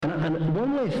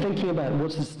one way of thinking about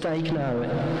what's at stake now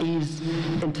is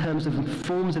in terms of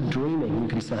forms of dreaming, you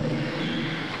can say.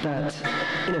 That,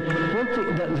 one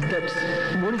thing that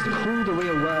what is called the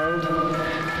real world,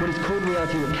 what is called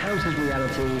reality, what counts as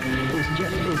reality,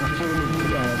 is a form of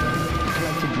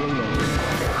collective dreaming.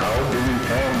 How do we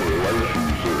form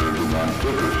relations that are the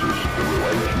antithesis to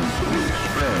relations that we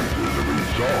experience as a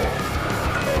result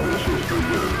of this history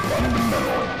that is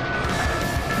fundamentally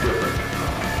different,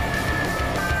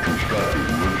 constructed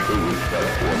mutual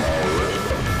respect for and all the rest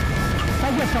of it? I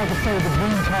guess I could say the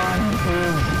dream time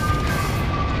is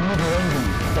never-ending.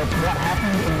 That's what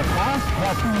happened in the past,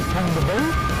 how things came to be,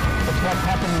 it's what's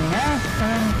happening now,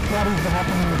 and what is to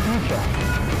happen in the future.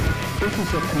 This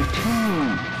is a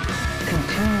continuing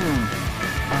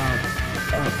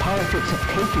politics of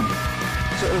taking.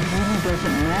 So it really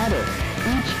doesn't matter.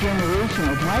 Each generation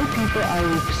of white people are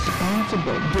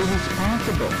responsible. They're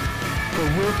responsible for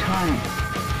your time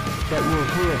that you're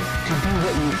here to do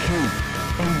what you can.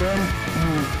 And then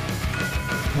you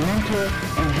mentor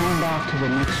and hand off to the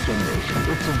next generation.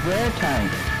 It's their time,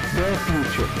 their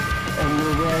future, and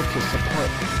we're there to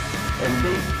support. And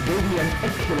they gave me an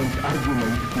excellent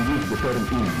argument to use the term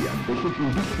Indian. They said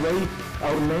in this way,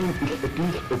 our name is at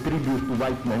least a tribute to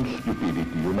white man's stupidity,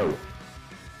 you know.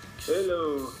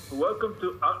 Hello, welcome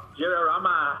to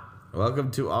Alt-Jirarama. Welcome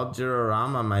to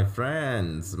Alt-Jirarama, my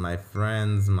friends, my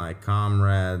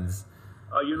comrades.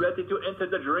 Are you ready to enter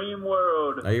the dream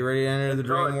world? Are you ready to enter the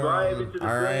dream world?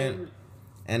 All right.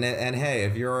 And hey,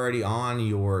 if you're already on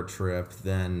your trip,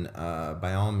 then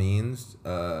by all means,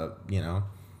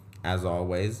 as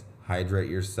always, hydrate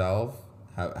yourself.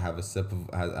 Have a sip of,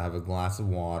 have a glass of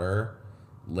water.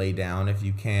 Lay down if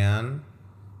you can.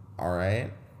 All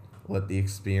right. Let the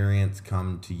experience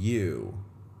come to you.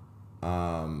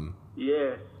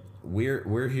 Yes.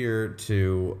 We're here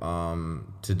to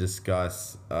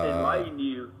discuss enlighten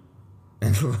you.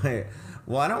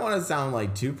 Well, I don't want to sound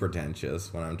like too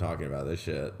pretentious when I'm talking about this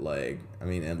shit. Like, I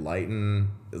mean,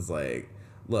 enlighten is like,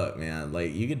 look, man,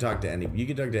 like you can talk to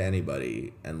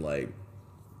anybody, and like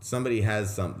somebody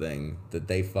has something that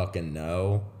they fucking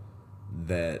know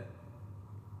that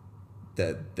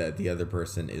the other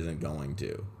person isn't going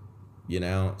to,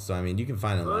 So I mean, you can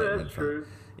find enlightenment from,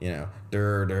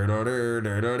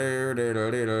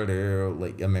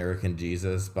 like American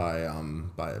Jesus by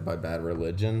Bad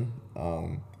Religion. What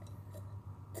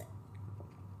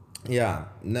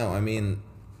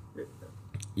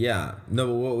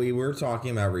we were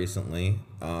talking about recently,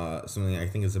 something I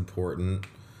think is important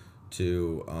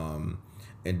to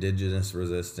indigenous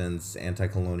resistance,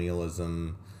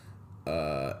 anti-colonialism,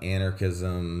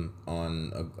 anarchism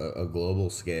on a global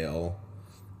scale,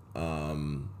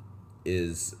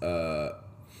 is the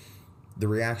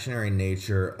reactionary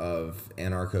nature of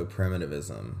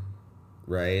anarcho-primitivism,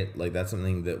 right? Like that's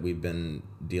something that we've been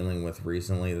dealing with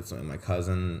recently. That's something my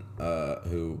cousin,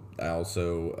 who I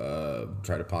also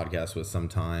try to podcast with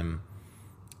sometimes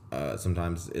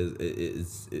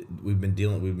we've been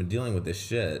dealing with this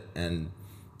shit, and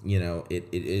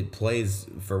it plays,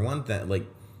 for one thing, like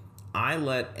I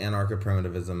let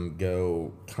anarcho-primitivism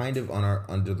go kind of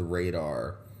under the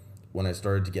radar when I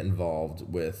started to get involved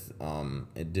with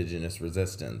indigenous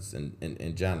resistance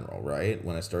in general, right?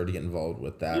 When I started to get involved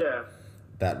with that. Yeah.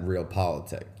 That real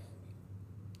politic,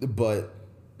 but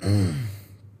and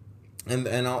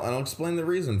I'll explain the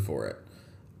reason for it.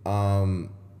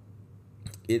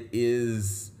 It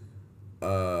is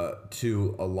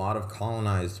to a lot of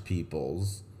colonized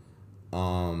peoples,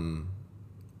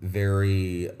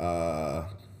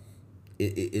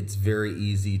 it's very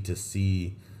easy to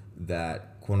see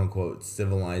that quote unquote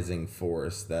civilizing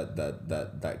force,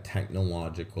 that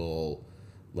technological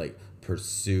like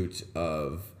pursuit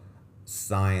of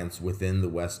science within the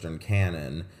Western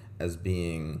canon as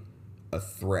being a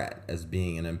threat, as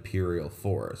being an imperial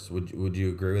force. Would you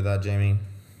agree with that, Jamie?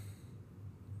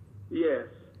 Yes.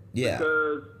 Yeah.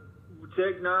 Because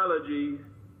technology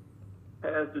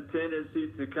has the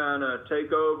tendency to kind of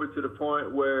take over to the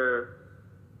point where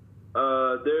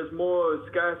there's more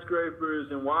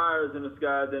skyscrapers and wires in the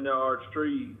sky than there are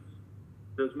trees.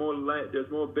 There's more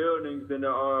buildings than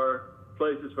there are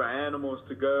places for animals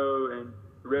to go and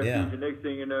refuge. Yeah. The next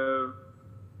thing you know,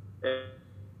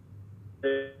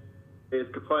 is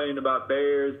complaining about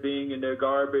bears being in their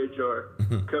garbage or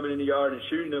coming in the yard and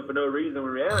shooting them for no reason.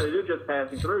 When in reality, they're just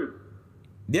passing through.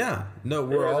 Yeah. No,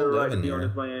 we're all living here. On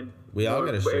this land. We all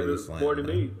got to share this land. More than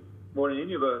me, more than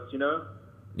any of us,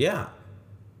 Yeah.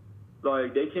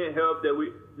 Like they can't help that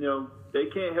they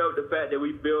can't help the fact that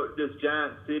we built this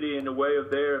giant city in the way of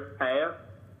their path.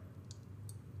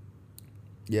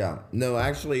 Yeah. No,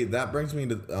 actually, that brings me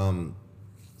to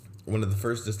one of the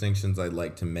first distinctions I'd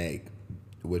like to make,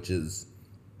 which is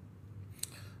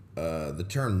the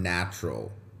term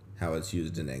natural, how it's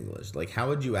used in English. Like, how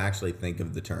would you actually think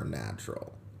of the term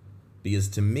natural? Because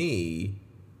to me,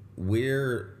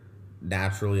 we're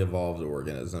naturally evolved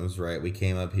organisms, right? We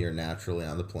came up here naturally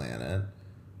on the planet.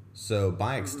 So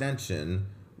by extension,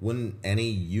 wouldn't any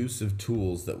use of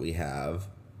tools that we have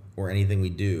or anything we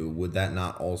do, would that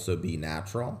not also be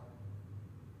natural?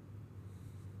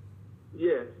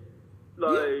 Yes.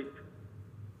 Like,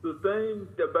 the thing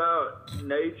about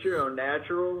nature or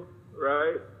natural,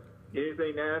 right?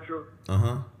 Anything natural,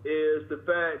 is the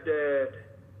fact that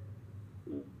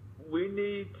we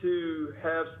need to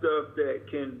have stuff that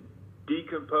can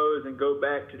decompose and go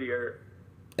back to the earth.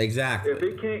 Exactly. If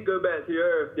it can't go back to the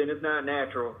earth, then it's not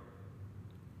natural.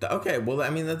 Okay, well, I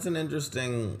mean, that's an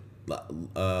interesting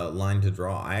line to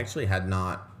draw. I actually had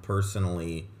not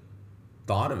personally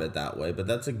thought of it that way, but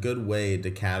that's a good way to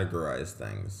categorize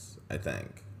things, I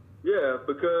think. Yeah,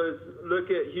 because look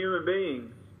at human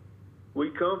beings. We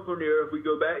come from the earth, we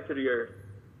go back to the earth.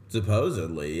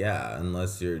 Supposedly, yeah,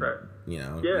 unless you're, right. you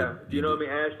know. Yeah, you know what I mean?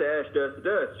 Ash to ash, dust to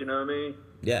dust, you know what I mean?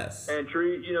 Yes. And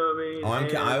tree, you know what I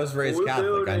mean? I was raised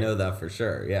Catholic. I know that for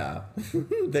sure. Yeah,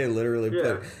 they literally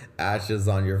put ashes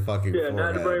on your fucking forehead. Yeah,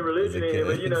 not to bring religion in,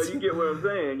 but you know, you get what I'm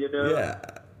saying. You know. Yeah.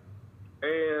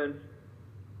 And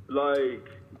like,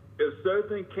 if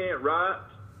something can't rot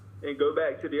and go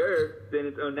back to the earth, then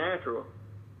it's unnatural.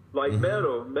 Like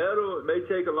metal may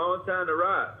take a long time to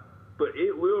rot, but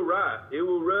it will rot. It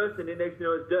will rust, and then next thing you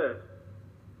know, it's dust.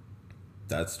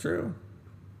 That's true.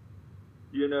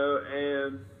 You know,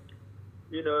 and,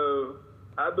 you know,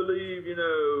 I believe, you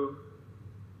know,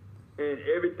 in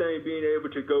everything being able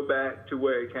to go back to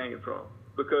where it came from.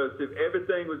 Because if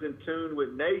everything was in tune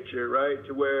with nature, right,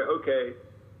 to where, okay,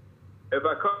 if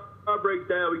our car breaks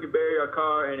down, we can bury our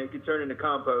car and it can turn into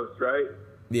compost, right?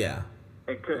 Yeah.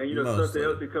 And you know, something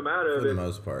else can come out of it. For the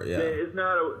most part, yeah. Then it's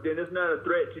not a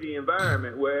threat to the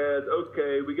environment. Whereas,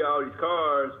 okay, we got all these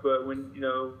cars, but when, you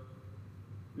know,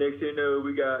 next thing you know,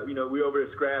 we got, you know, we over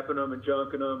there scrapping them and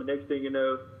junking them, and next thing you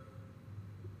know,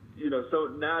 so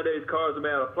nowadays cars are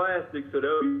made out of plastic, so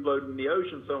they'll be floating in the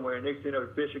ocean somewhere, and next thing you know,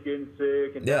 the fish are getting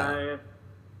sick and dying,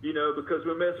 you know, because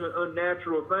we're messing with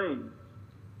unnatural things.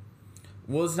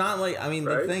 Well, it's not like, I mean,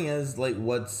 the thing is, like,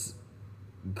 what's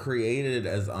created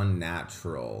as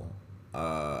unnatural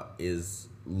is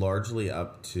largely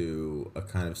up to a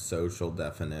kind of social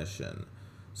definition.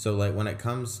 So, like, when it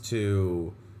comes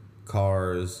to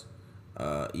cars,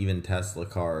 even Tesla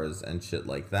cars and shit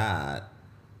like that,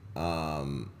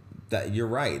 that you're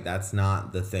right, that's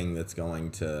not the thing that's going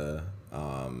to,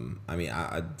 I mean,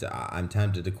 I'm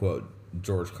tempted to quote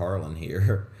George Carlin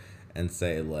here and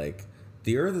say, like,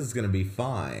 the earth is going to be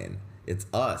fine. It's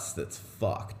us that's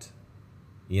fucked.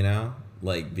 You know?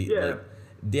 Like,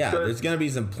 there's going to be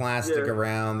some plastic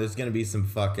around. There's going to be some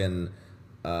fucking,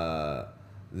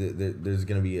 there's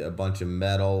going to be a bunch of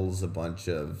metals, a bunch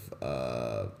of,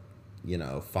 you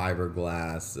know,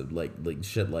 fiberglass, like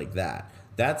shit like that.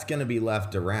 That's going to be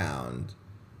left around.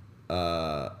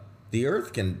 The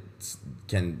earth can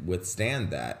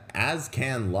withstand that, as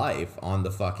can life on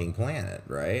the fucking planet,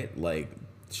 right? Like,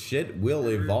 shit will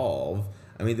evolve.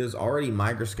 I mean, there's already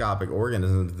microscopic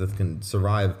organisms that can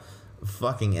survive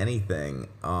fucking anything.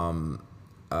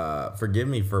 Forgive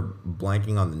me for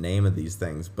blanking on the name of these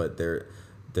things, but they're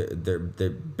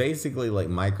basically like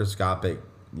microscopic,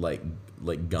 like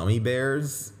gummy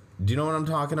bears. Do you know what I'm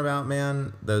talking about,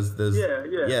 man? Those those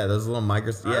little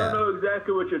micros. Yeah. I don't know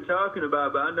exactly what you're talking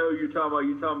about, but I know you're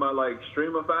talking about like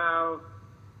streamophiles.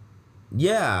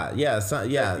 Yeah,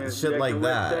 shit like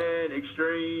that.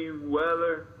 Extreme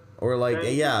weather. Or like,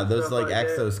 those like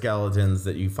exoskeletons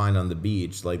that you find on the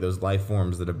beach, like those life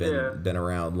forms that have been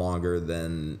around longer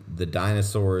than the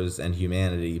dinosaurs and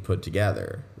humanity put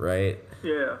together, right?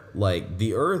 Yeah. Like,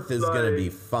 the Earth is going to be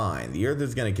fine. The Earth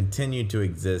is going to continue to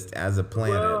exist as a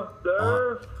planet. Well,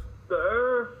 the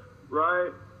Earth,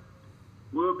 right,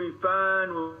 will be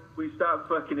fine when we stop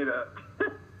fucking it up.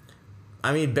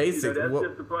 I mean, basically, that's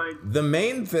just the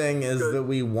main thing is that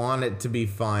we want it to be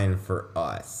fine for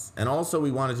us. And also we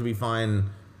want it to be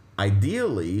fine,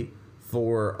 ideally,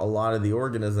 for a lot of the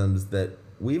organisms that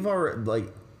we've already,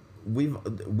 like,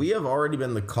 we have already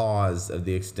been the cause of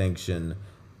the extinction,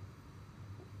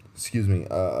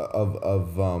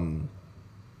 of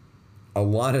a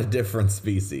lot of different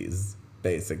species,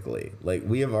 basically. Like,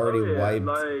 we have already wiped...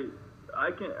 Like, I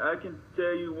can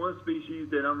tell you one species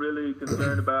that I'm really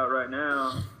concerned about right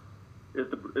now is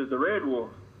the red wolf.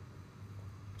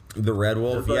 The red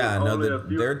wolf, like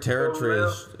their territory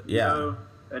is, you know,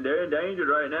 and they're endangered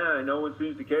right now, and no one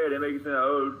seems to care. They make it sound,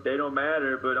 oh, they don't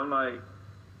matter, but I'm like,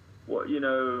 well, you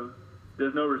know,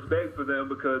 there's no respect for them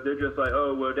because they're just like,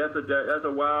 oh, well, that's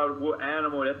a wild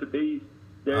animal, that's a beast.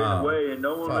 They're in the way, and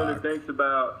no one really thinks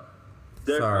about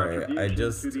their contribution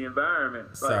to the environment.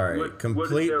 Like,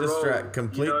 complete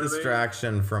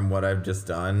distraction from what I've just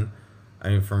done. I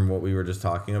mean, from what we were just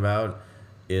talking about,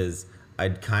 is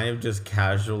I'd kind of just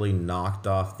casually knocked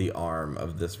off the arm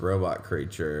of this robot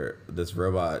creature, this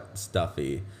robot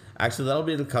Stuffy. Actually, that'll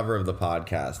be the cover of the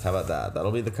podcast. How about that?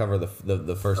 That'll be the cover of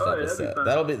the first episode.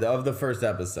 That'll be of the first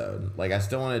episode. Like, I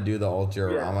still want to do the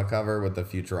Ultrarama cover with the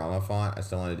Futurama font. I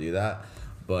still want to do that.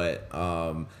 But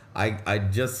I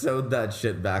just sewed that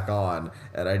shit back on,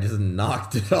 and I just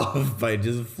knocked it off by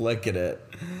just flicking it.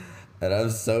 And I'm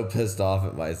so pissed off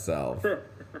at myself.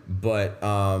 But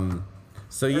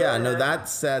so yeah, no, that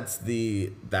sets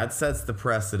the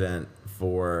precedent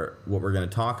for what we're going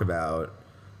to talk about,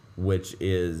 which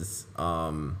is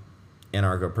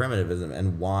anarcho-primitivism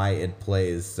and why it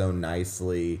plays so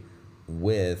nicely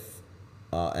with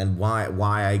and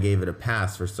why I gave it a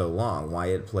pass for so long, why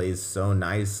it plays so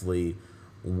nicely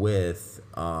with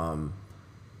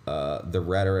the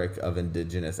rhetoric of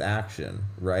indigenous action,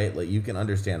 right? Like, you can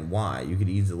understand why. You could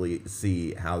easily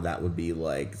see how that would be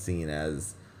like seen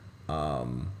as a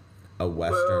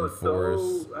Western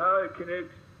force. So how it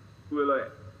connects with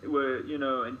you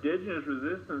know, indigenous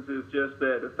resistance is just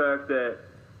that the fact that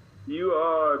you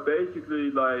are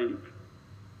basically like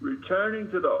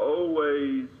returning to the old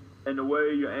ways and the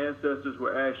way your ancestors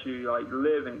were actually like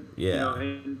living, you know,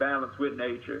 in balance with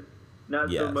nature.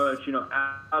 Not so much, you know,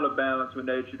 out of balance with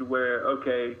nature to where,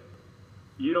 okay,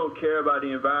 you don't care about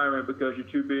the environment because you're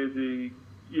too busy,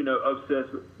 you know,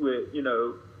 obsessed with you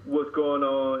know, what's going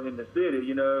on in the city,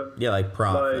 you know? Yeah, like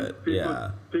profit,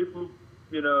 like people,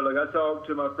 you know, like I talk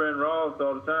to my friend Ross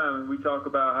all the time, and we talk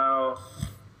about how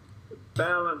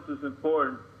balance is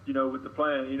important, you know, with the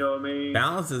planet, you know what I mean?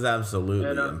 Balance is absolutely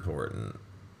important.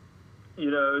 You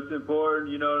know, it's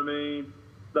important, you know what I mean?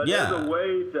 But there's a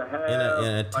way to have in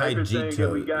a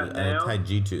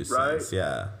Taijutsu sense,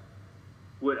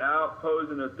 without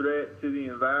posing a threat to the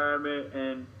environment,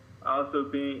 and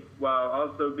while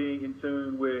also being in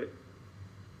tune with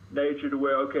nature to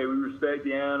where, okay, we respect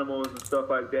the animals and stuff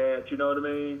like that, you know what I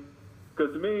mean?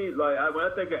 Because to me, like, when I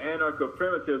think of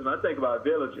anarcho-primitivism, I think about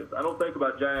villages. I don't think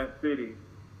about giant cities.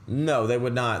 No, they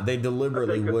would not. They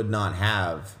deliberately would not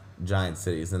have giant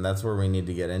cities, and that's where we need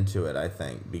to get into it, I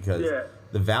think, because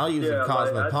the values of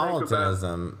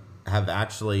cosmopolitanism have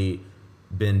actually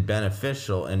been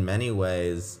beneficial in many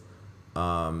ways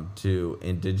to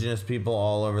indigenous people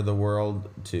all over the world,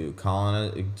 to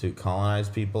colonize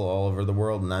people all over the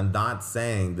world, and I'm not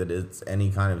saying that it's any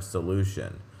kind of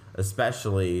solution,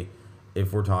 especially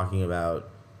if we're talking about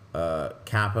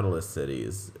capitalist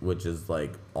cities, which is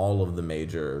like all of the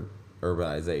major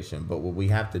urbanization. But what we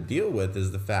have to deal with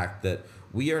is the fact that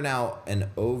we are now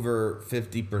an over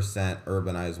 50%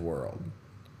 urbanized world.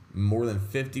 More than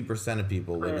 50% of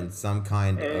people live in some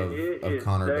kind of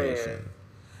conurbation.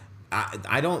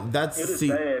 I don't.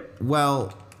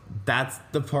 Well, that's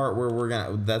the part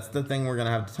where that's the thing we're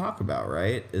gonna have to talk about,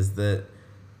 right? Is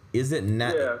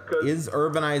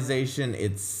urbanization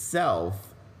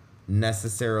itself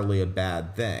necessarily a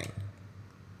bad thing?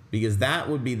 Because that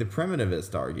would be the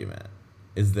primitivist argument.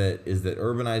 Is that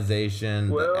urbanization,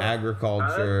 the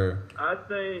agriculture?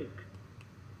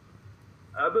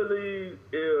 I believe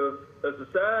if a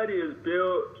society is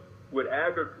built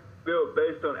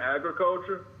based on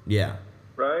agriculture,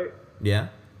 right? Yeah.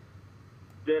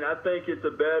 Then I think it's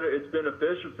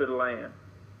beneficial to the land.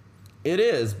 It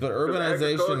is, but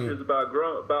urbanization agriculture is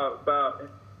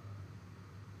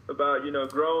about you know,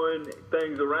 growing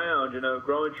things around, you know,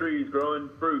 growing trees, growing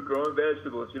fruit, growing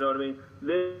vegetables, you know what I mean?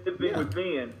 Living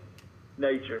within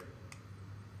nature.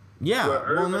 Yeah.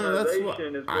 Where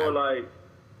urbanization is more like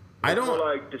more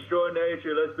like destroy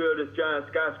nature, let's build this giant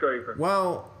skyscraper.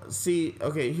 Well, see,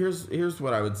 okay, here's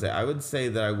what I would say. I would say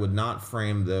that I would not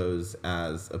frame those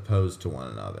as opposed to one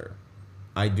another.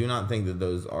 I do not think that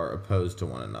those are opposed to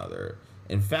one another.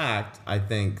 In fact, I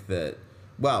think that,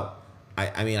 well,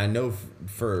 I mean, I know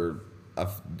for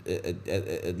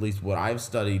at least what I've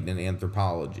studied in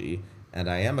anthropology, and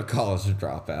I am a college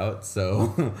dropout,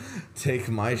 so take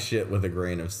my shit with a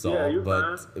grain of salt. Yeah, you're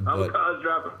fine. I'm a college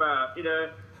dropout, you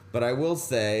know. But I will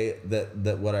say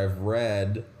that what I've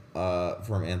read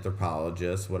from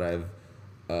anthropologists, what I've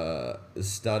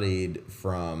studied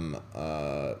from,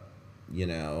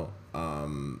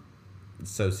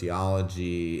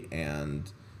 sociology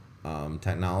and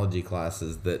technology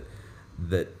classes, that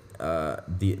the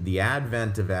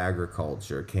advent of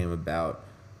agriculture came about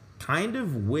kind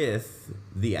of with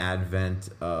the advent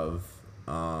of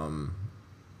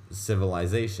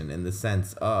civilization, in the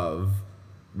sense of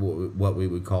what we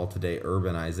would call today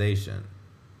urbanization.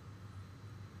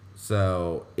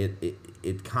 So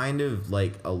it kind of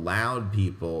like allowed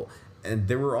people, and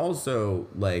there were also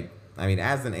like, I mean,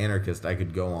 as an anarchist, I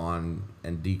could go on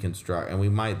and deconstruct, and we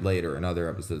might later in other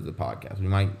episodes of the podcast, we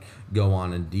might go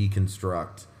on and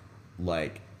deconstruct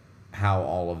like how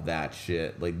all of that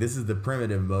shit, like, this is the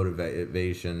primitive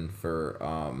motivation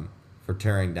for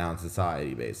tearing down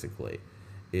society, basically,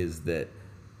 is that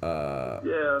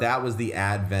that was the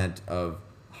advent of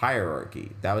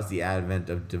hierarchy. That was the advent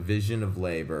of division of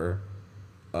labor,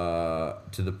 to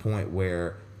the point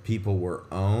where people were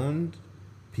owned,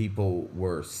 people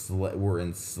were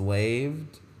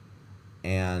enslaved,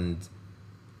 and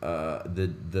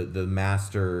the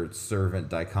master-servant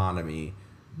dichotomy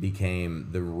became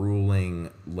the ruling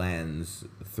lens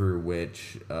through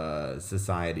which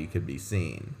society could be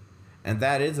seen. And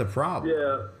that is a problem.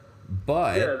 Yeah.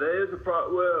 But yeah, there is a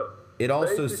problem. Well, it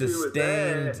also basically with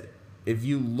sustained, that, if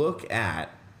you look at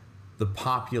the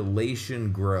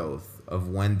population growth of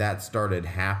when that started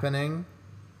happening,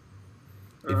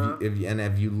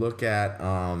 if you look at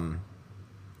now,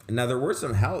 there were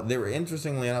some health, there were,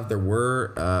 interestingly enough, there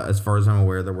were as far as I'm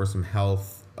aware, there were some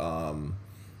health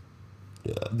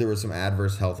there were some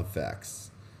adverse health effects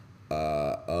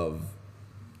of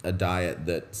a diet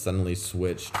that suddenly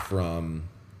switched from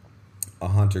a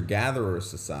hunter-gatherer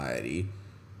society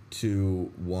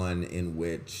to one in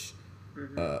which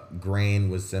grain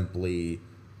was simply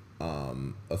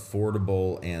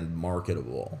affordable and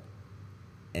marketable.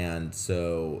 And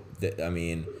so, I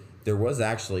mean, there was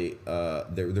actually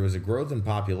there was a growth in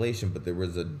population, but there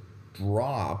was a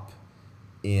drop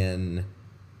in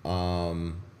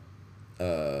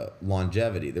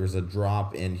longevity. There was a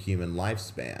drop in human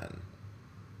lifespan.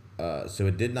 So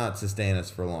it did not sustain us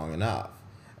for long enough.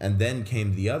 And then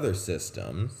came the other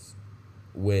systems,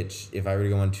 which, if I were to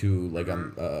go into like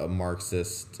a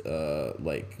Marxist,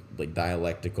 like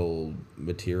dialectical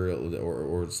material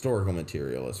or historical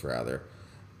materialist rather,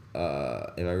 if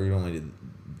I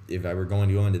were going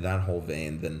to go into that whole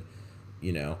vein, then,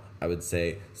 you know, I would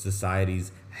say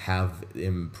societies have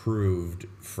improved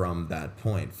from that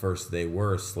point. First, they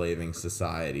were slaving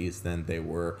societies, then they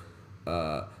were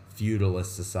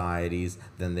feudalist societies,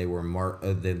 then they were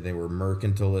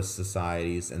mercantilist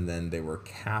societies, and then they were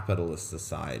capitalist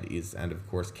societies. And of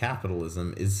course,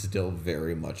 capitalism is still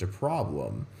very much a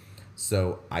problem.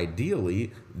 So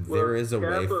ideally, there is a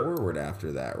way forward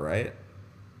after that, right?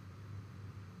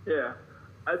 Yeah.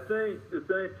 I think the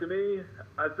thing, to me,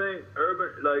 I think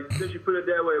since you put it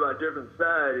that way about different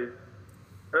societies,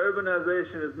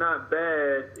 urbanization is not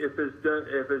bad if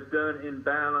it's done in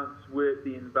balance with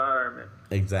the environment.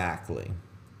 Exactly.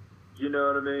 You know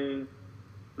what I mean?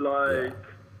 Like,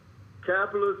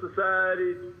 capitalist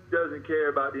society doesn't care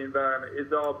about the environment.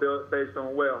 It's all built based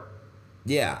on wealth.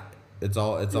 Yeah. It's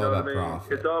all about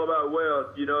profit. It's all about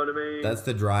wealth. You know what I mean? That's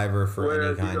the driver for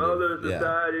any kind of. Whereas these other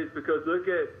societies, because look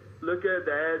at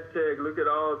the Aztec, look at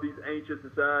all of these ancient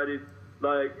societies.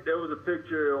 Like, there was a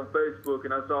picture on Facebook,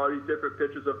 and I saw these different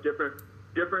pictures of different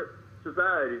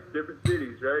societies, different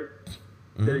cities, right,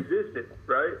 that existed,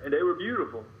 right, and they were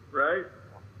beautiful, right,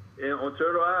 and on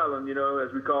Turtle Island, you know,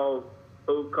 as we call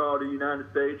the United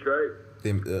States,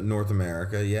 right, North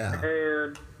America, yeah,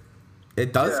 and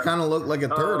it does kind of look like a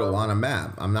turtle on a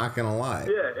map. I'm not gonna lie.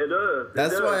 Yeah, it does.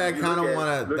 That's why I kind of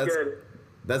want to.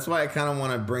 That's why I kind of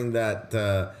want to bring that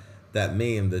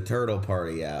meme, the turtle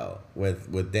party, out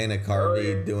with Dana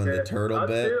Carvey doing the turtle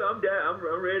bit. I'm down.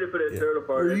 I'm ready for that turtle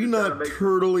party. Are you not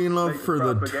turtly enough for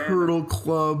the Turtle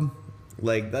Club?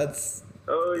 Like, that's.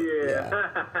 Oh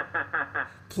yeah.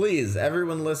 Please,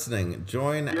 everyone listening,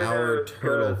 join our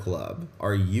Turtle Club.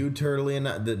 Are you turtly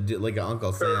enough? Like an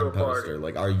Uncle Sam poster.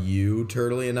 Like, are you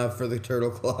turtly enough for the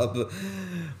Turtle Club?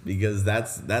 Because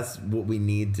that's what we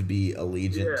need to be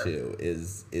allegiant to.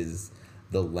 Is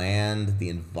the land, the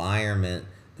environment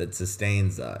that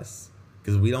sustains us.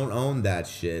 Because we don't own that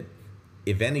shit.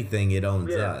 If anything, it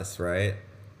owns us, right?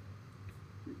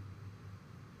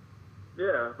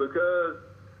 Yeah, because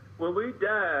when we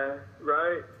die,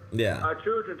 right, our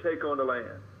children take on the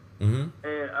land. Mm-hmm.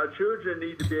 And our children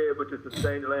need to be able to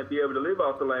sustain the land, be able to live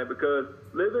off the land, because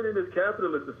living in this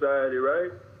capitalist society,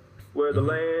 right, where the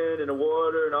land and the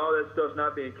water and all that stuff's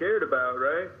not being cared about,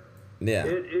 right? Yeah.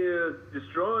 It is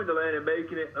destroying the land and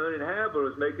making it uninhabitable.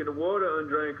 It's making the water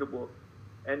undrinkable.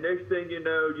 And next thing you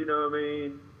know what I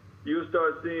mean, you'll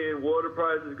start seeing water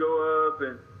prices go up,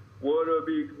 and water will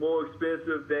be more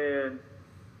expensive than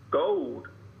gold,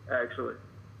 actually.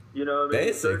 You know what I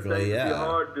mean? Certain Basically, things yeah. Be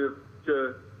hard to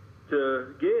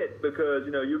get because,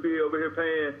 you know, you'll be over here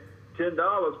paying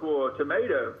 $10 for a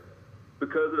tomato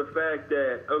because of the fact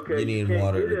that, okay, You need can't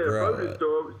water get to it at a grow produce it.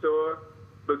 store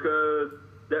because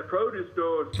that produce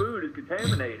store's food is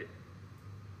contaminated.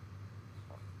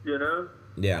 You know?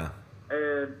 Yeah.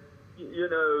 And, you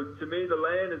know, to me, the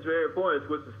land is very important. It's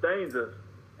what sustains us.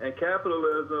 And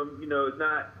capitalism, you know, is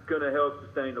not going to help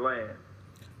sustain the land.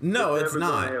 No, it's never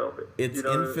gonna not. help it. It's You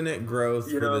know, infinite growth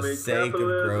you for know the what I mean? sake of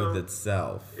growth Capitalism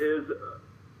itself. Is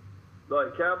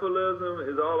like capitalism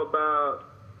is all about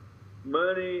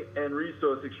money and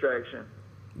resource extraction.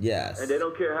 Yes. And they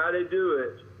don't care how they do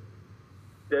it.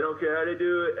 They don't care how they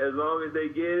do it as long as they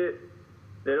get it.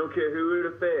 They don't care who it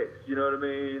affects. You know what I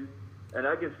mean? And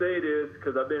I can say this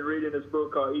because I've been reading this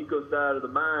book called Ecocide of the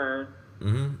Mind.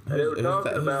 Mm-hmm. And they were Who's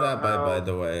talking that about by how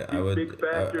the way? these big I'd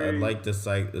factories- like to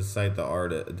cite the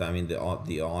the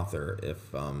author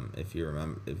if you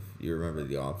remember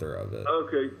the author of it.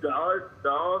 Okay, the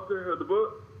author of the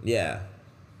book. Yeah.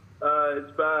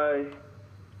 It's by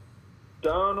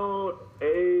Donald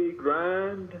A.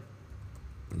 Grind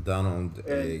Donald and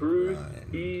A. Bruce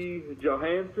Grind. E.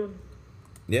 Johansson.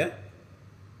 Yeah.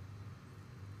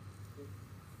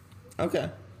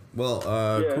 Okay. Well,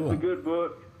 Yeah, cool. it's a good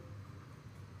book.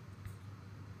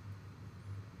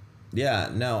 Yeah,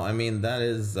 no, I mean that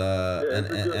is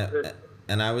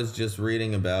and I was just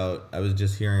hearing about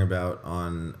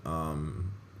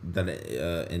on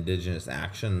that Indigenous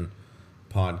Action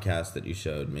podcast that you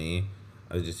showed me.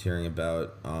 I was just hearing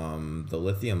about the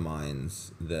lithium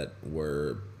mines that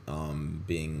were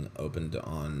being opened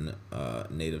on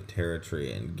native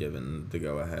territory and given the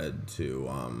go ahead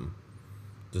to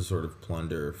sort of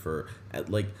plunder for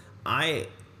like I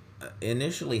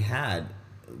initially had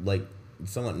like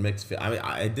somewhat mixed. I mean,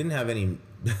 I didn't have any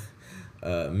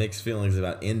mixed feelings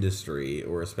about industry,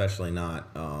 or especially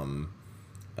not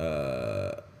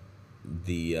the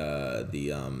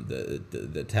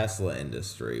Tesla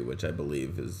industry, which I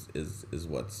believe is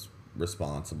what's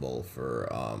responsible for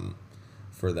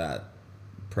that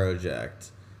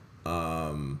project.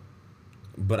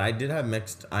 But I did have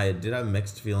mixed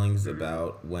feelings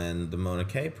about when the Mauna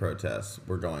Kea protests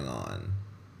were going on,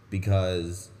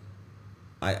 because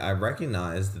I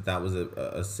recognized that was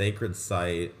a sacred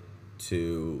site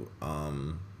to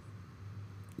to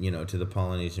the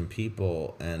Polynesian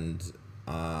people, and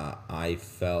I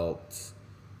felt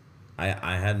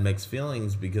I had mixed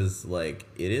feelings because like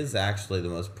it is actually the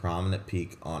most prominent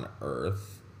peak on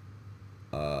Earth,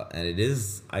 and it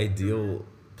is an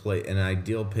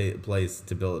ideal place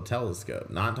to build a telescope.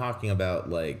 Not talking about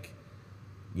like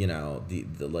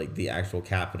the actual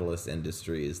capitalist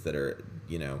industries that are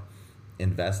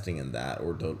investing in that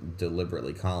or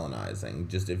deliberately colonizing.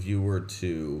 Just if you were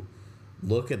to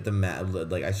look at the map,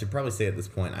 like I should probably say at this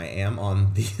point, I am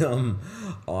on the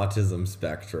autism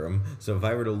spectrum. So if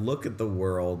I were to look at the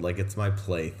world like it's my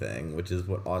plaything, which is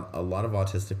what a lot of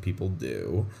autistic people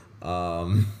do,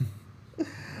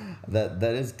 that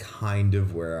is kind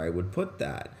of where I would put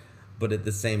that. But at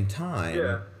the same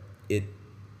time,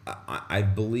 I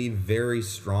believe very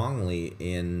strongly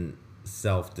in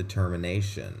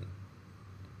self-determination.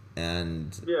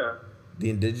 And the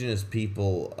indigenous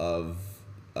people of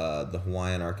the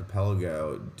Hawaiian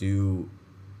archipelago do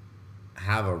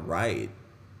have a right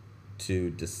to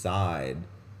decide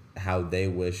how they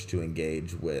wish to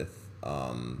engage with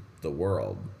the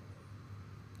world.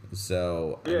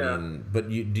 So I mean, but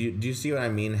do you see what I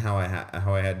mean? How I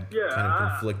had kind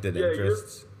of conflicted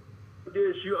interests.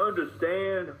 Yes, you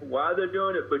understand why they're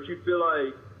doing it, but you feel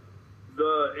like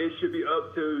it should be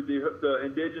up to the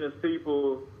indigenous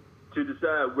people to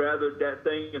decide whether that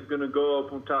thing is going to go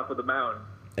up on top of the mountain.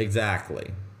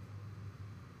 Exactly.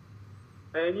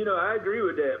 And I agree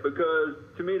with that, because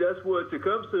to me that's what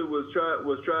Tecumseh was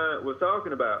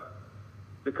talking about.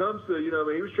 Tecumseh, he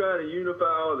was trying to unify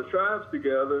all the tribes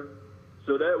together,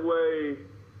 so that way,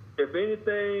 if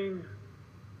anything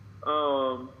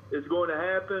is going to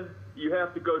happen, you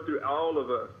have to go through all of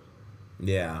us.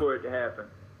 Yeah. For it to happen,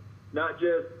 not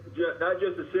just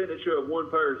a signature of one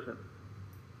person.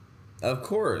 Of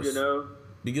course.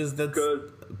 Because that's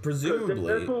presumably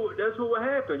that's what would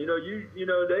happen.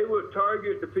 They would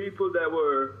target the people that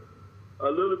were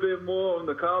a little bit more on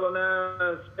the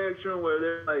colonized spectrum, where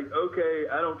they're like, okay,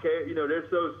 I don't care. They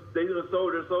done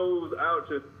sold their souls out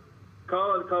to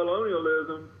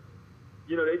colonialism.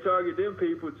 They target them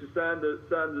people to sign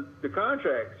the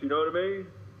contracts. You know what I mean?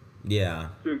 Yeah.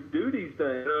 To do these things.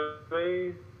 You know what I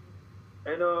mean?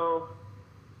 And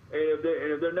if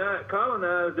they're not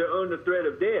colonized, they're under threat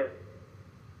of death.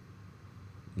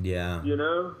 Yeah.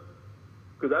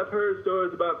 Because I've heard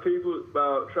stories about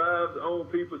tribes, own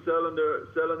people selling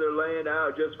their land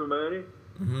out just for money.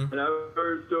 And I've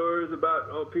heard stories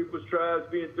about people's tribes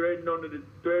being threatened under the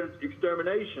threat of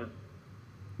extermination.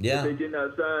 Yeah. If they did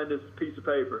not sign this piece of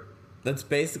paper. That's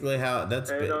basically how. And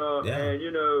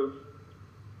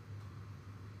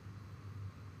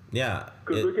Yeah.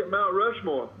 Because look at Mount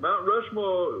Rushmore. Mount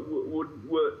Rushmore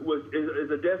is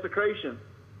a desecration.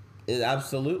 It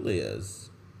absolutely is.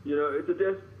 It's a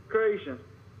desecration.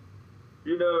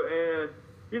 And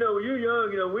when you're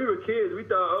young, we were kids, we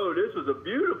thought, oh, this was a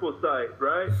beautiful sight,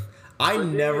 right? I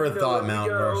never thought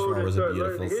Mount Rushmore was a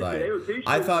beautiful sight.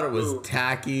 I thought it was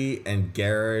tacky and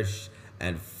garish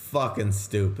and fucking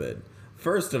stupid.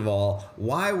 First of all,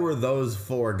 why were those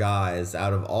four guys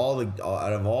out of all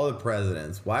the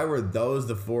presidents? Why were those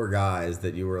the four guys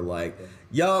that you were like,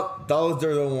 yup, those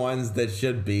are the ones that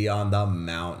should be on the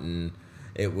mountain?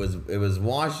 It was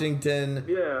Washington,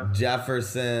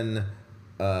 Jefferson,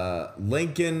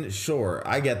 Lincoln. Sure,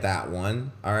 I get that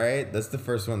one. All right, that's the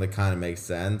first one that kind of makes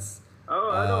sense. Oh,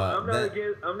 I'm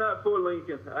not for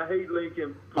Lincoln. I hate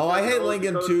Lincoln. Oh, I hate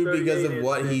Lincoln too because of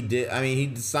what he did. I mean,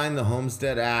 he signed the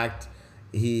Homestead Act.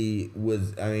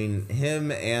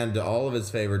 Him and all of his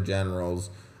favorite generals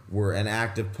were an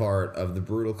active part of the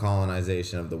brutal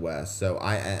colonization of the West. So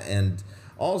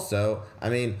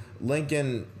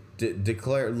Lincoln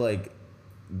declared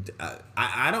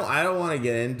I don't want to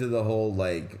get into the whole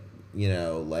what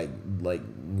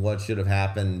should have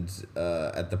happened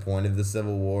at the point of the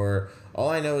Civil War. All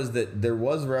I know is that there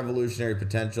was revolutionary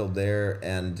potential there,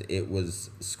 and it was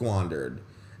squandered.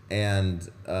 And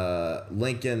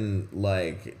Lincoln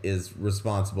is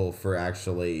responsible for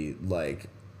actually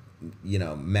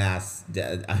mass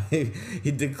death.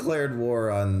 He declared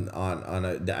war on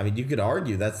you could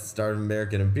argue that's the start of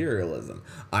American imperialism.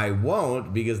 I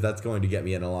won't, because that's going to get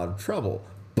me in a lot of trouble.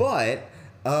 But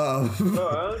I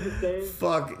understand.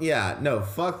 Fuck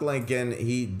Lincoln.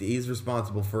 He's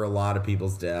responsible for a lot of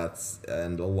people's deaths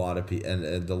and a lot of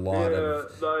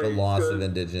the loss of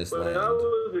indigenous land.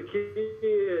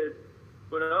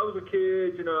 When I was a kid,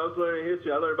 I was learning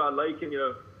history. I learned about Lincoln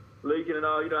and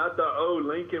all. I thought,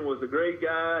 Lincoln was a great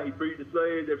guy. He freed the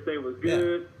slaves. Everything was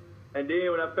good. Yeah. And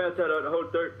then when I found out the whole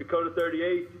Dakota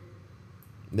 38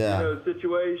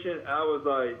 situation, I was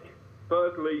like,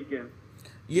 fuck Lincoln.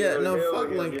 Yeah,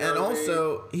 fuck Lincoln. And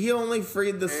also, he only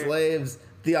freed the slaves.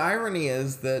 The irony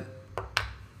is that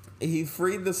he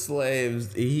freed the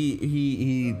slaves.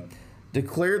 He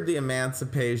declared the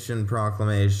Emancipation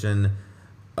Proclamation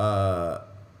of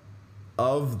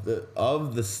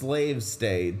the slave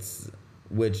states,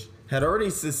 which had already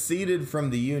seceded from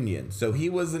the Union. So he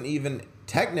wasn't even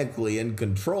technically in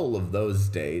control of those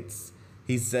states.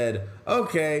 He said,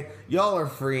 okay, y'all are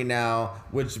free now,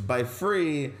 which by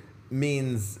free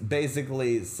means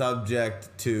basically subject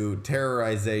to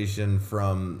terrorization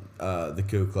from the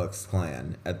Ku Klux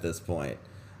Klan at this point.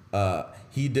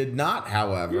 He did not,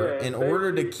 however, in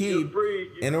order to keep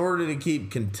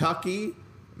Kentucky,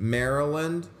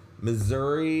 Maryland,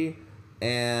 Missouri,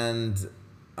 and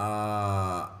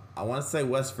I want to say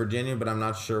West Virginia, but I'm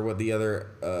not sure what the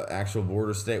other actual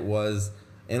border state was.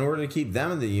 In order to keep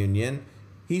them in the Union,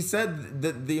 he said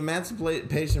that the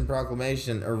Emancipation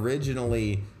Proclamation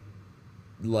originally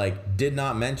did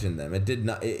not mention them. It did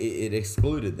not. It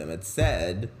excluded them. It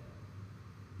said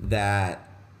that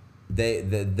they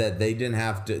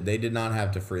did not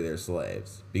have to free their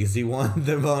slaves because he wanted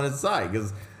them on his side,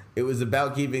 because it was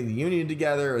about keeping the Union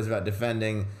together. It was about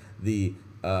defending the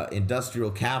industrial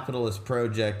capitalist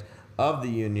project of the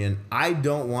Union. I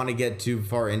don't want to get too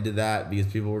far into that because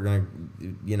people were going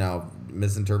to,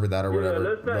 misinterpret that or whatever. Yeah,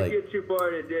 let's not get too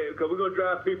far into it because we're going to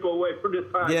drive people away from this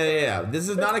podcast. Yeah. This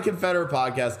is not a Confederate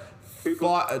podcast.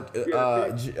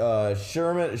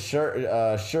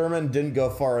 Sherman didn't go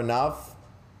far enough.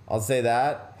 I'll say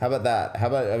that. How about that? How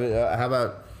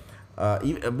about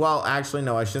well, actually,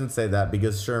 no, I shouldn't say that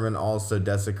because Sherman also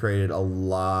desecrated a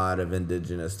lot of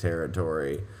indigenous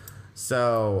territory.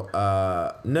 So,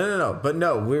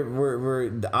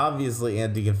 we're obviously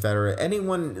anti-Confederate.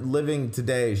 Anyone living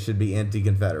today should be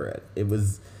anti-Confederate. It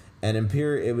was an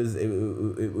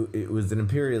it was an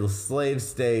imperial slave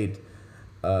state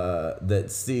that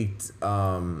seeked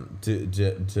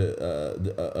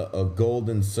a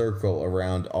golden circle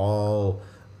around all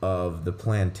of the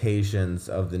plantations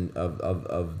of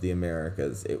the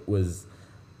Americas. It was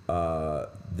I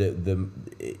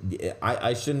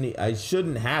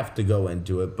shouldn't have to go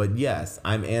into it, but yes,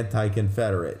 I'm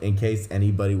anti-Confederate in case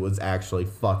anybody was actually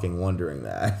fucking wondering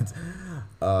that.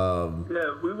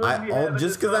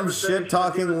 Just because I'm shit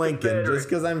talking Lincoln, just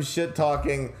because I'm shit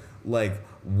talking like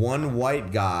one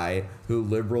white guy who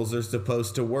liberals are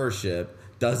supposed to worship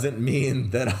doesn't mean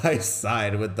that I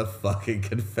side with the fucking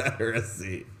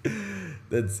Confederacy.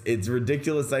 It's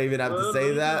ridiculous I even have to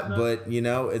say that, but you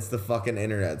know, it's the fucking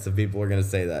internet, so people are gonna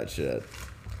say that shit.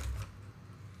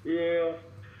 Yeah.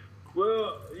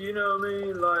 Well, you know what I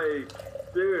mean? Like,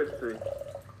 seriously.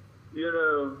 You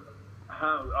know,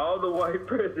 how all the white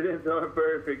presidents aren't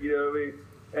perfect, you know what I mean?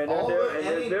 And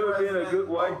there's never been a good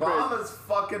white president. Obama's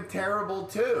fucking terrible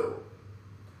too.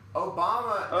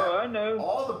 Obama. Oh, I know.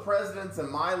 All the presidents in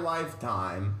my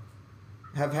lifetime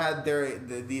have had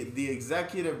the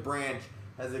executive branch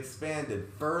has expanded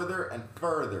further and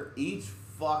further each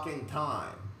fucking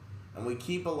time, and we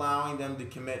keep allowing them to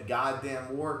commit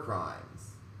goddamn war crimes.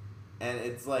 And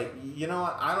it's like, you know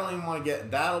what? I don't even want to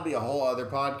get... That'll be a whole other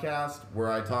podcast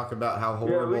where I talk about how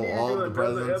horrible all of the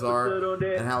presidents are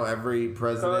and how every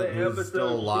president who's still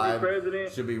alive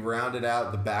should be rounded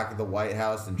out the back of the White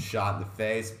House and shot in the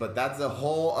face. But that's a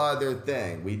whole other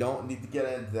thing. We don't need to get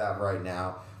into that right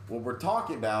now. What we're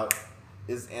talking about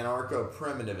is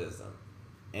anarcho-primitivism.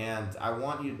 And I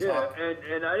want you to talk... Yeah,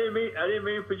 and I didn't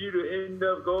mean for you to end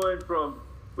up going from...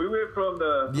 We went from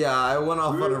the... Yeah, I went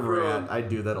off on a rant. I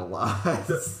do that a lot.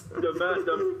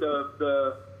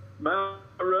 the Mount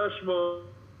Rushmore,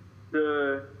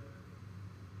 to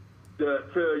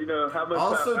you know, how much...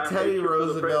 Also, Teddy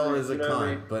Roosevelt is a cunt,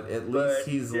 cunt, but at least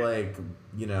he's like,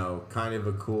 you know, kind of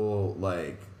a cool,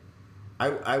 like...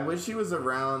 I wish he was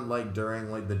around, like,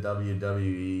 during, like, the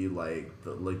WWE, like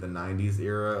the 90s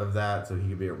era of that, so he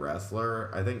could be a wrestler.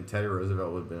 I think Teddy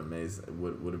Roosevelt would have been amazing,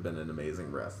 would have been an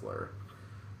amazing wrestler.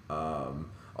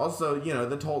 Also, you know,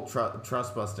 the whole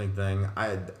trust busting thing,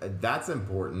 that's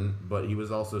important, but he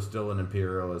was also still an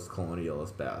imperialist,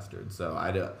 colonialist bastard.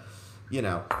 So you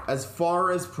know, as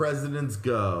far as presidents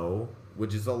go,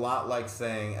 which is a lot like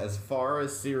saying as far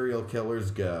as serial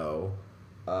killers go,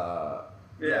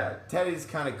 yeah, Teddy's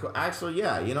kind of cool. Actually,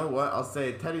 yeah, you know what? I'll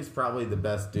say Teddy's probably the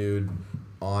best dude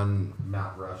on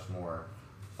Mount Rushmore.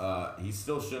 He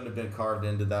still shouldn't have been carved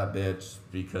into that bitch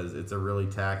because it's a really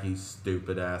tacky,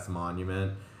 stupid-ass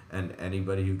monument, and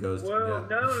anybody who goes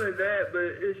not only that, but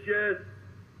it's just,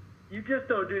 you just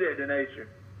don't do that to nature.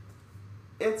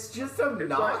 It's just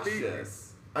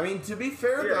obnoxious. I mean, to be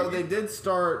fair, though, they did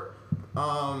start,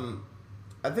 I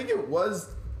think it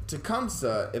was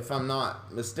Tecumseh, if I'm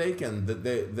not mistaken,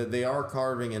 that they are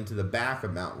carving into the back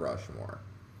of Mount Rushmore.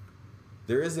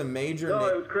 There is a major... No,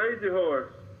 it was Crazy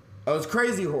Horse. Oh, it's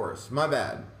Crazy Horse. My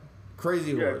bad.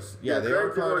 Crazy Horse. Yeah, they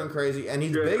are carving Crazy, and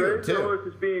he's bigger too. Crazy Horse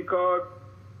is being carved.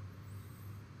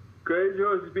 Crazy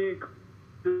Horse is being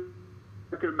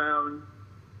carved a mountain,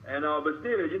 and but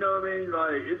still, you know what I mean?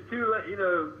 Like, it's too late. You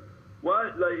know,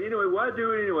 why? Like, anyway, why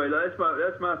do it anyway? Like,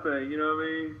 that's my thing. You know what I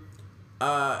mean?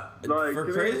 Like,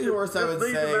 for Crazy Horse, I would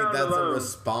say that's a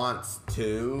response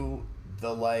to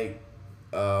the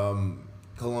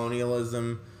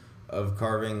colonialism of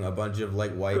carving a bunch of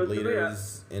like white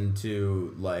leaders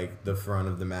into like the front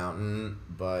of the mountain,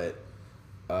 but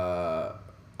I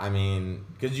mean,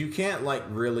 because you can't like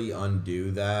really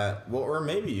undo that. Well, or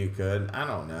maybe you could. I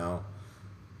don't know.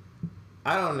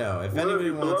 If anybody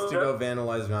wants to go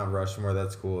vandalize Mount Rushmore,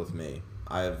 that's cool with me.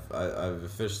 I've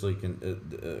officially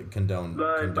condoned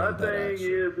that action. My thing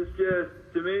is, it's just,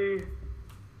 to me,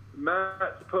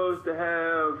 not supposed to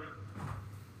have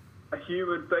a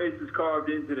human face is carved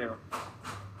into them.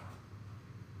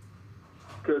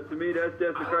 Because to me, that's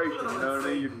desecration. You know what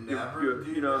I mean?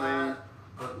 You know what I mean?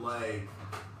 But like,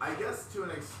 I guess to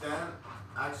an extent,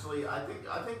 actually, I think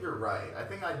you're right. I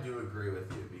think I do agree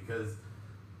with you because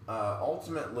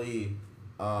ultimately,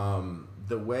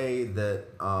 the way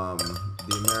that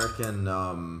the American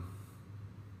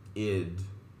id,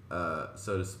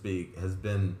 so to speak, has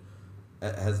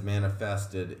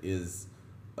manifested is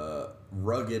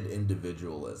rugged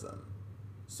individualism.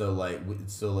 So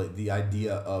the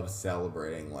idea of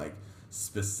celebrating like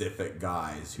specific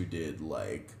guys who did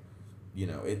like, you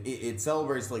know, it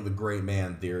celebrates like the great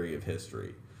man theory of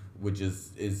history, which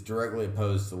is directly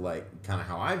opposed to like kind of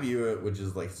how I view it, which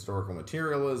is like historical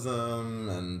materialism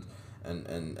and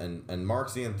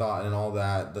Marxian thought and all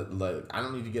that. That like I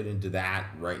don't need to get into that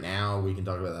right now. We can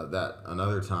talk about that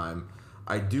another time.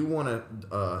 I do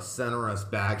want to center us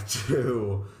back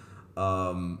to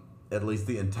at least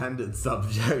the intended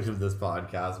subject of this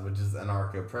podcast, which is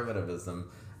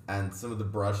anarcho-primitivism, and some of the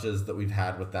brushes that we've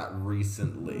had with that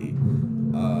recently.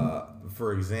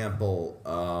 For example,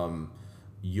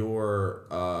 you were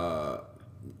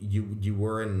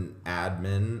an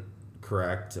admin,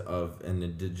 correct, of an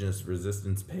Indigenous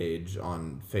resistance page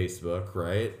on Facebook,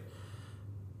 right?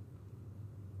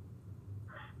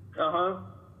 Uh-huh.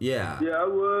 Yeah. Yeah, I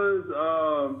was.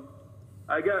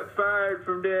 I got fired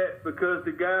from that because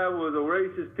the guy was a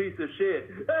racist piece of shit.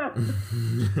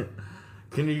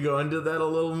 Can you go into that a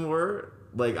little more?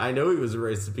 Like, I know he was a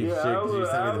racist piece of shit because you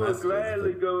sent me the would messages.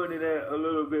 gladly go into that a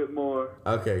little bit more.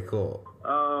 Okay, cool.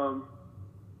 But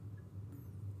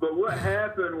what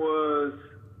happened was,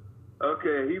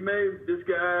 okay, he made this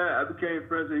guy, I became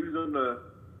friends with, he was on the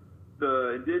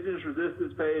Indigenous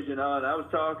Resistance page and all, and I was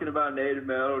talking about Native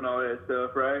metal and all that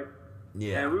stuff, right?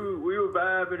 Yeah. And we were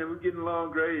vibing and we were getting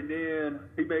along great, and then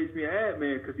he makes me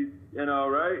admin because he's,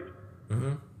 right?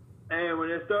 Mm-hmm. And when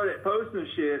they started posting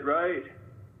shit, right,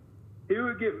 he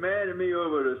would get mad at me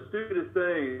over the stupidest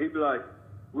thing. He'd be like,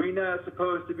 we not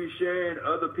supposed to be sharing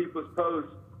other people's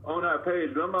posts on our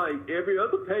page. But I'm like, every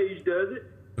other page does it.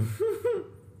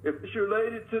 If it's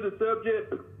related to the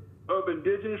subject of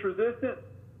indigenous resistance,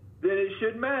 then it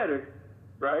shouldn't matter,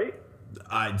 right?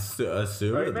 I'd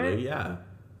assumedly, man? yeah.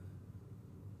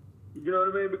 You know what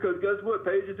I mean? Because guess what?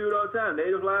 Pages do it all the time.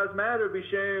 Native Lives Matter be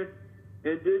sharing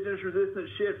indigenous resistance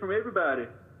shit from everybody,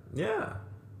 Yeah.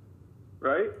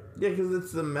 right? Yeah, because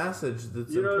it's the message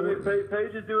that's You know important. what I mean?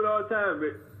 Pages do it all the time.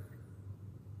 But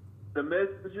the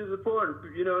message is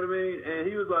important. You know what I mean? And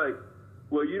he was like,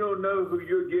 well, you don't know who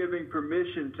you're giving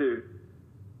permission to.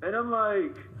 And I'm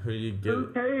like, Who you who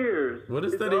give? cares? What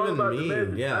does It's that all even about the mean?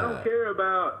 message. Yeah. I don't care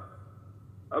about,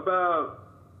 I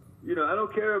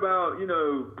don't care about,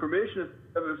 permission.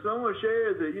 If someone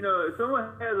shares it, if someone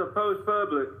has a post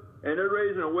public and they're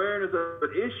raising awareness of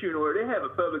an issue or they have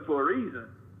it public for a reason.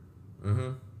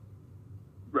 Mm-hmm.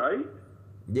 Right?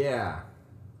 Yeah.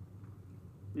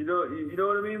 You know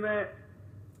what I mean, Matt?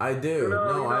 I do.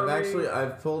 No, I've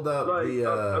I've pulled up like the.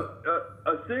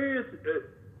 a serious.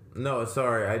 No,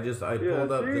 sorry. I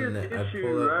pulled up serious the. I issue,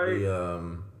 pulled up right?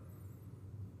 the.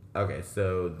 Okay,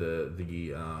 so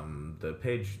the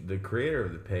page, the creator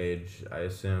of the page, I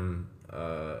assume,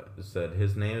 said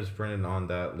his name is printed on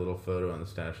that little photo on the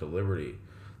Statue of Liberty.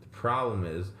 The problem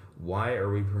is, why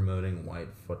are we promoting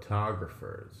white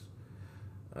photographers?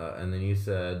 And then you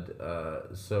said,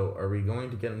 so are we going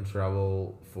to get in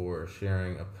trouble for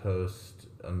sharing a post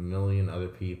a million other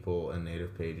people and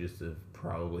native pages have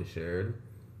probably shared?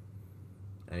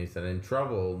 And he said, in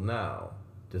trouble? No.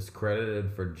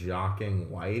 Discredited for jocking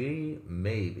Whitey?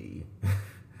 Maybe.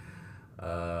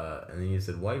 And then you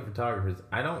said, white photographers,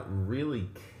 I don't really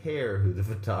care who the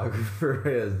photographer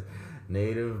is.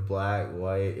 Native, black,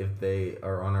 white, if they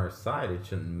are on our side, it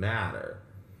shouldn't matter.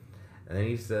 And then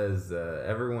he says,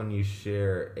 everyone you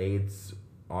share aids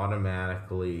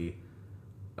automatically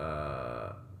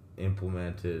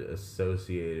implemented,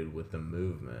 associated with the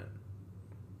movement.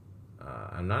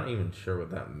 I'm not even sure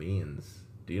what that means.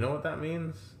 Do you know what that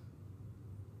means?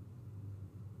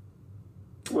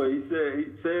 What he say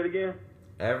it again?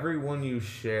 Everyone you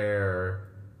share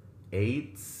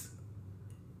aids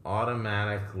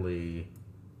automatically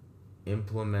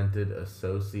implemented,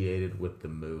 associated with the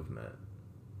movement.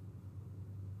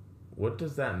 What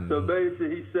does that mean? So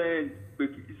basically, he's saying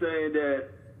that.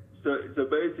 So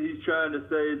basically, he's trying to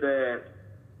say that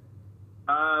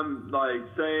I'm like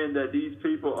saying that these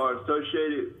people are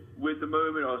associated with the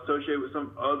movement or associated with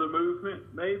some other movement,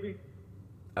 maybe.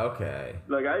 Okay.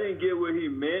 Like, I didn't get what he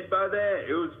meant by that.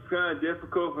 It was kind of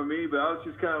difficult for me, but I was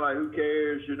just kind of like, who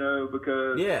cares,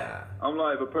 because Yeah. I'm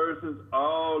like, if a person's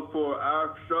all for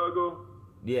our struggle,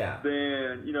 Yeah.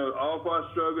 then, all for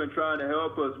our struggle and trying to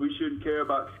help us, we shouldn't care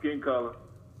about skin color.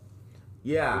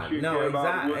 Yeah. We shouldn't No, care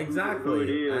about exactly. who it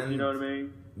is, And you know what I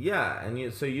mean? Yeah, and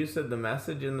you said the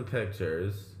message in the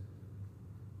pictures,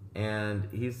 and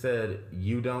he said,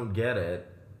 you don't get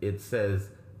it. It says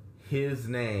his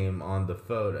name on the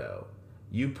photo.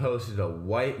 You posted a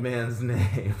white man's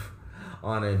name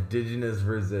on indigenous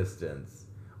resistance,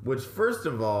 which, first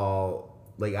of all,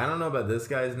 like, I don't know about this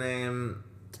guy's name,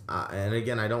 and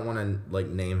again, I don't want to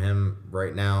name him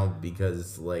right now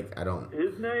because I don't.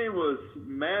 His name was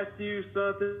Matthew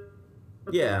something.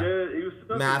 Yeah, Judd. He was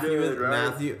something Matthew Judd,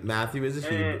 right? Matthew is a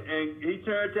Hebrew. And he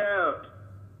turned out,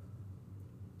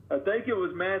 I think it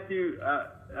was Matthew.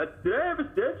 Did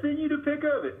I send you the pic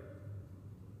of it?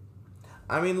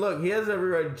 I mean, look, he has every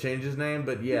right to change his name,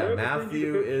 but yeah, Yeah,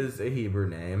 Matthew is a Hebrew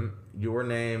name. Your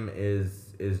name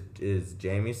is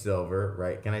Jamie Silver,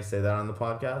 right? Can I say that on the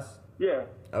podcast? Yeah.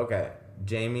 Okay,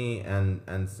 Jamie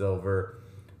and Silver,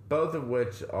 both of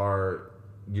which are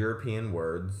European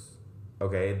words.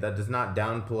 Okay, that does not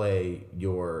downplay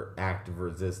your act of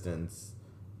resistance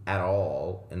at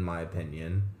all, in my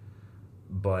opinion.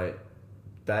 But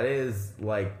that is,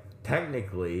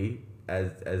 technically,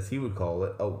 as he would call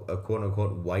it, a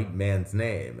quote-unquote white man's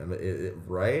name. I mean,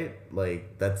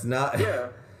 right? That's not... Yeah.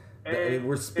 And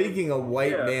we're speaking a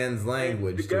white man's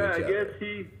language the to guy, each I other. guess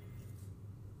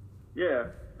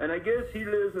and I guess he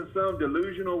lives in some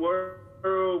delusional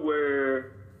world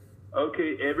where,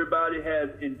 okay, everybody has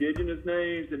indigenous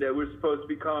names, and that we're supposed to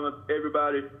be calling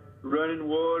everybody running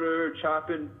water,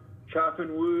 chopping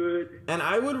wood. And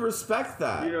I would respect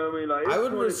that. You know what I mean? Like, I it's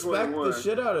would respect the 2021.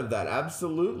 shit out of that.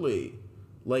 Absolutely.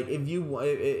 Like,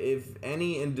 if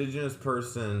any indigenous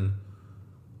person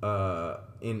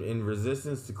in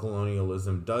resistance to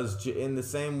colonialism does in the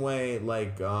same way,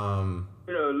 like Muhammad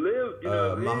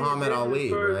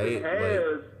Ali, right?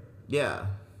 Like, yeah.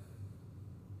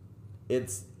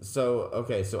 It's so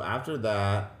okay. So after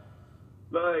that,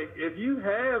 like, if you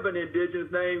have an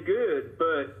indigenous name, good,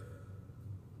 but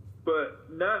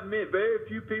not very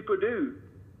few people do.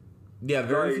 yeah,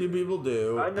 very Like, few people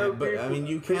do. I know but people, I mean,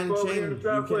 you can people over here in change. the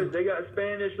You Southwest, can. they got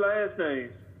Spanish last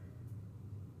names.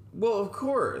 Well, of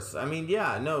course. I mean,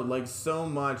 yeah, no, like so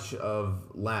much of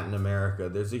Latin America,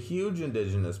 there's a huge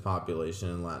indigenous population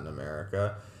in Latin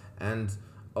America, and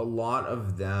a lot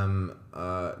of them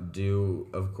do,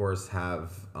 of course,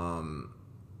 have,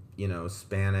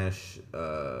 Spanish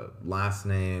last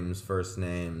names, first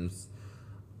names,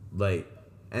 like,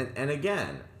 and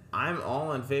again, I'm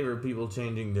all in favor of people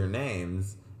changing their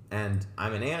names, and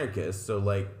I'm an anarchist, so,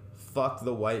 like, fuck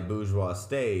the white bourgeois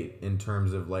state in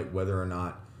terms of, like, whether or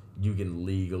not you can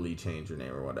legally change your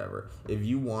name or whatever. If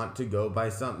you want to go by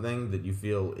something that you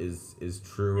feel is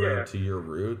truer Yeah. to your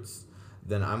roots,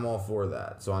 then I'm all for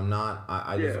that. So I'm not.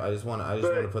 I just want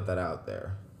to put that out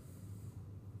there.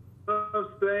 What I'm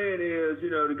saying is,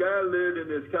 the guy lived in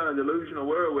this kind of delusional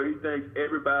world where he thinks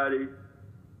everybody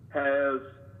has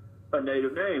a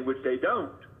native name, which they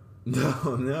don't.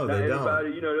 No, Not they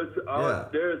everybody,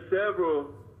 don't. there are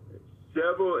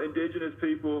several indigenous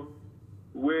people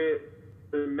with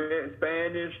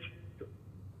Spanish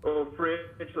or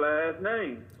French last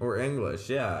name. Or English,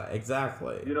 yeah,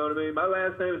 exactly. You know what I mean? My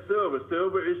last name is Silver.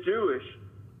 Silver is Jewish.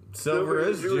 Silver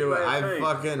is Jewish Jewish. last I name,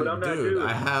 fucking but I'm not dude. Jewish.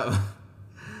 I have.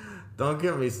 Don't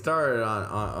get me started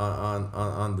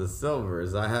on the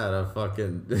Silvers. I had a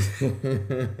fucking.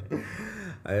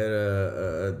 I had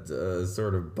a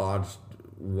sort of botched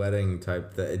wedding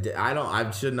type thing. I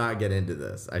should not get into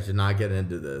this.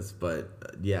 But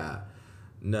yeah.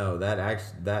 No, that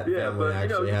family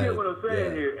actually you had. get what I'm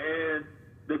saying yeah. here. And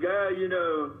the guy,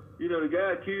 the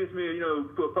guy accused me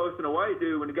of, for posting a white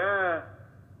dude when the guy,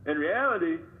 in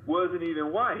reality, wasn't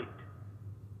even white.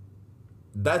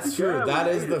 That's The true. guy That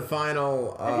was is the native.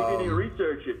 final. And he didn't even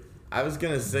research it. I was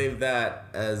gonna save that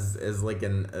as like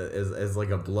as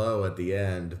like a blow at the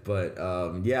end, but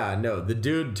yeah, no, the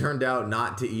dude turned out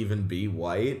not to even be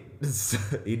white.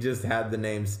 He just had the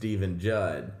name Stephen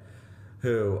Judd,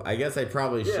 who I guess I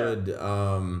probably should.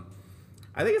 I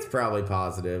think it's probably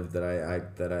positive that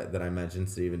I mentioned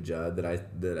Stephen Judd, that I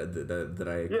credit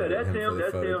that's him him, for the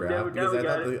that's him. photograph, Now because we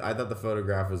got I thought the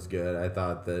photograph was good. I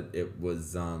thought that it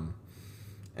was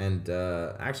and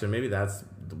actually maybe that's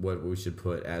what we should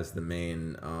put as the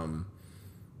main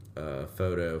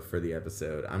photo for the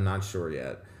episode. I'm not sure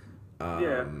yet.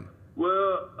 Yeah.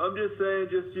 Well, I'm just saying,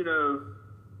 you know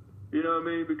what I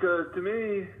mean? Because to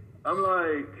me, I'm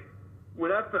like,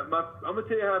 when I'm gonna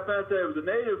tell you how I found out it was a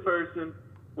native person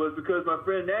was because my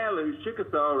friend Natalie, who's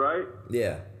Chickasaw, right?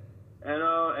 Yeah.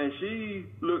 And she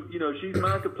looked, she's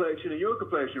my complexion and your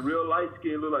complexion, real light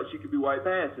skin, look like she could be white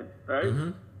passing, right?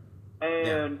 Mm-hmm.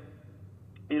 And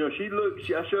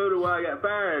I showed her why I got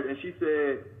fired, and she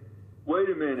said, "Wait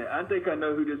a minute, I think I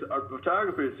know who this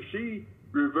photographer is." So she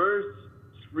reverse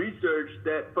researched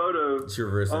that photo She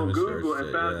reverse on image Google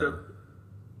searched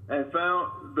and it,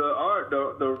 found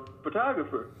the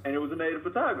photographer, and it was a native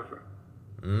photographer.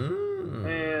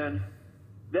 And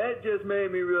that just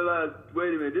made me realize,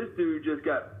 wait a minute, this dude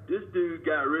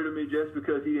got rid of me just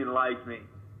because he didn't like me.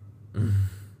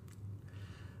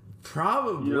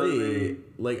 Probably. You know what I mean?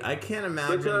 Like, I can't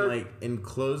imagine, Because- like,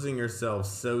 enclosing yourself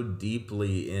so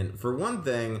deeply in... For one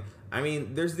thing, I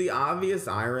mean, there's the obvious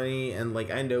irony, and,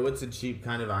 like, I know it's a cheap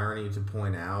kind of irony to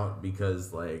point out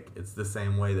because, like, it's the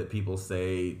same way that people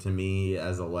say to me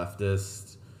as a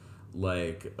leftist,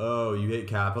 like, oh, you hate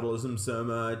capitalism so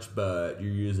much, but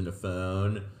you're using a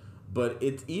phone. But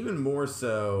it's even more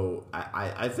so...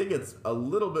 I think it's a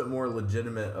little bit more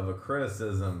legitimate of a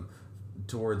criticism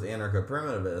towards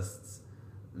anarcho-primitivists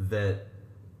that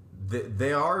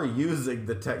they are using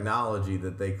the technology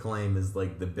that they claim is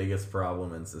like the biggest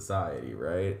problem in society,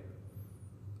 right?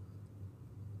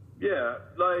 Yeah,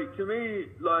 like, to me,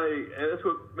 like, that's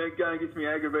what kind of gets me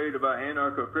aggravated about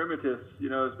anarcho-primitists,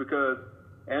 is because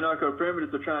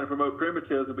anarcho-primitists are trying to promote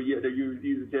primitivism, but yet they're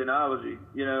using technology,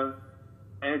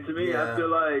 And to me, Yeah. I feel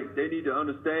like they need to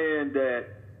understand that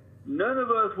none of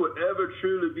us will ever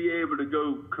truly be able to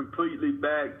go completely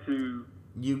back to.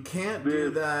 You can't do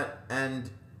that, and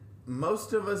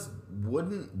most of us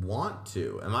wouldn't want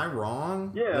to. Am I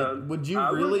wrong? Yeah, Like, would you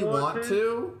I would really want want to.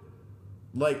 to?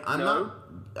 Like, I'm No.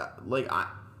 not. Like, I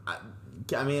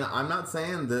mean, I'm not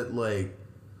saying that. Like,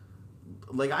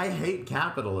 I hate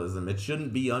capitalism. It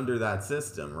shouldn't be under that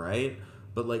system, right?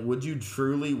 But like, would you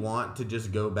truly want to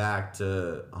just go back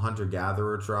to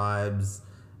hunter-gatherer tribes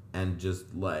and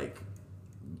just like,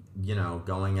 you know,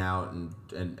 going out and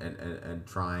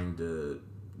trying to,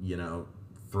 you know,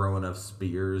 throw enough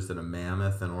spears at a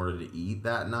mammoth in order to eat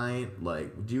that night?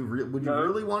 Like, would you No.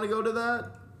 really want to go to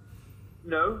that?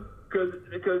 No, because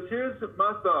here's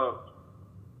my thought.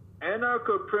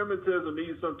 Anarcho-primitivism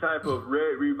needs some type of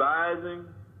revising,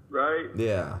 right?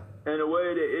 Yeah. In a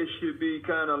way that it should be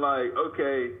kind of like,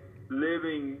 okay,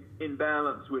 living in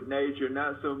balance with nature,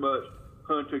 not so much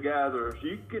hunter-gatherers.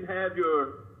 You can have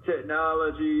your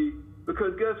technology,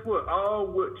 because guess what? All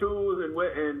what tools and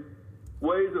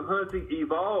ways of hunting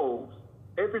evolves.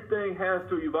 Everything has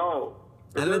to evolve.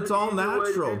 And There's it's an all easy way to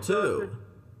natural do too. something.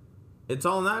 It's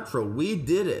all natural. We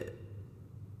did it.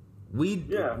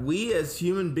 Yeah. We as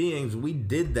human beings, we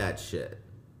did that shit.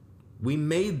 We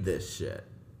made this shit.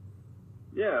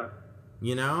 Yeah.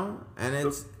 You know? And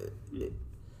it's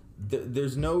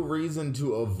there's no reason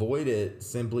to avoid it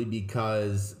simply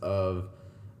because of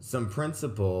some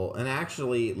principle. And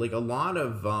actually, like, a lot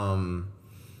of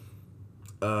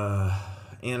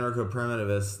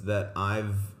anarcho-primitivists that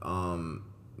I've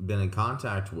been in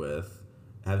contact with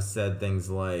have said things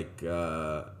like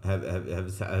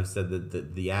have said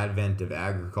that the advent of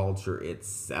agriculture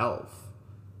itself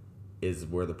is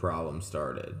where the problem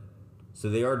started. So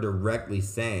they are directly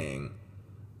saying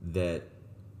that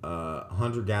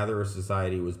hunter-gatherer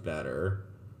society was better,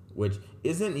 which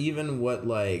isn't even what,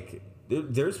 like,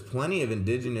 there's plenty of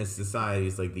indigenous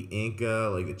societies like the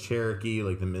Inca, like the Cherokee,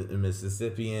 like the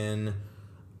Mississippian,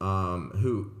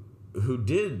 who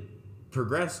did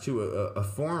progress to a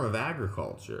form of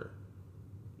agriculture,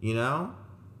 you know?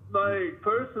 Like,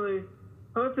 personally,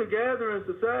 hunter-gathering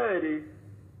society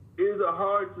is a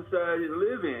hard society to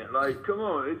live in. Like, come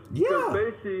on. It's because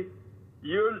basically,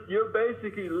 you're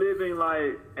basically living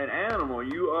like an animal.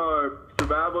 You are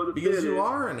survival of the Because fittest. you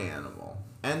are an animal.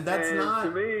 And that's not...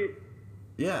 to me...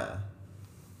 Yeah.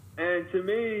 And to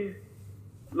me,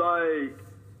 like,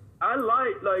 I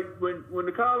like when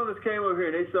the colonists came over here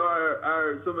and they saw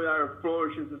some of our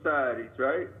flourishing societies,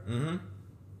 right? Mm-hmm.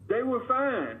 They were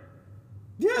fine.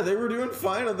 Yeah, they were doing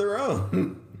fine on their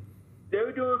own. They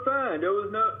were doing fine.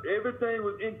 Everything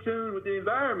was in tune with the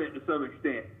environment to some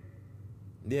extent.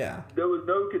 Yeah. There was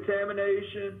no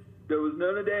contamination. There was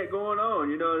none of that going on.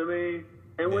 You know what I mean?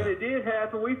 And when Yeah. it did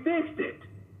happen, we fixed it.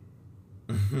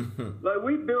 Like,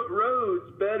 we built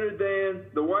roads better than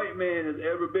the white man has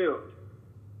ever built.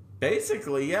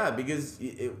 Basically, yeah, because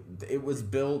it was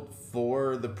built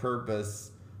for the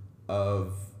purpose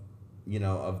of, you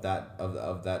know, of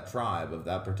that tribe, of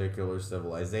that particular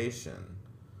civilization.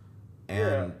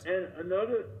 And yeah, and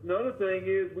another thing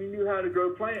is we knew how to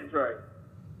grow plants right.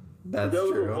 that's there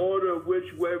was true. an order of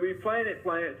where we planted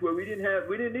plants where we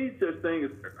didn't need such thing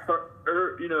as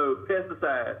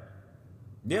pesticides.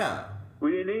 Yeah.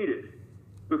 We didn't need it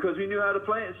because we knew how to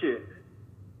plant shit.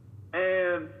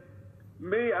 And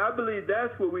I believe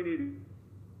that's what we need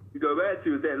to go back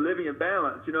to, is that living in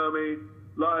balance. You know what I mean?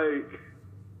 Like,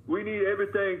 we need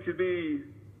everything to be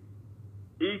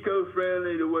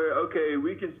eco-friendly to where, okay,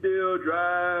 we can still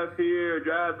drive here,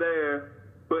 drive there,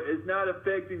 but it's not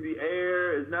affecting the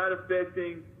air, it's not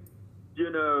affecting,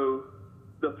 you know,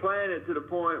 the planet to the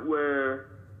point where,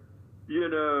 you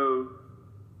know,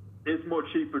 it's more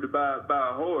cheaper to buy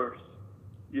a horse.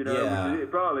 You know, Yeah.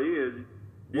 it probably is.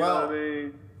 You know what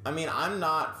I mean? I'm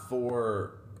not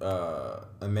for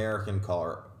American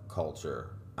culture.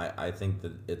 I think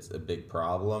that it's a big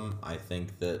problem. I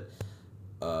think that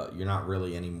you're not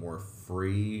really any more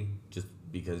free just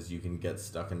because you can get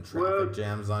stuck in traffic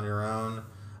jams on your own.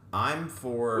 I'm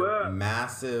for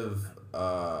massive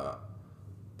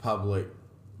public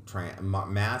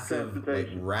like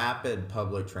rapid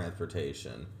public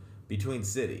transportation between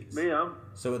cities.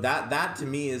 So that to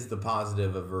me is the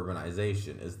positive of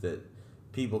urbanization, is that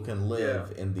people can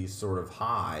live in these sort of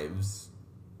hives,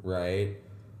 right?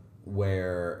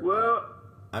 Where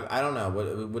I don't know.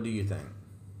 What do you think?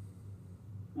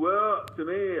 Well, to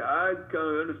me, I kind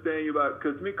of understand you about,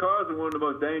 because to me, cars are one of the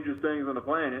most dangerous things on the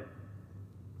planet.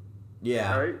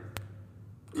 Yeah. Right?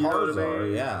 You Cars know what I are,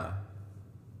 mean? yeah.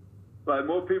 Like,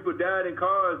 more people died in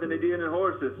cars than they did in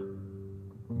horses.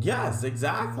 Yes,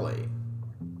 exactly.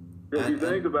 If you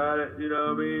think about it, you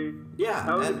know what I mean? Yeah.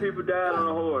 How many people died on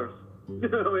a horse? You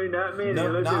know what I mean? Not many. No,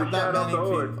 unless not they were that shot off many the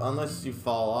horse. people, unless you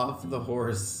fall off the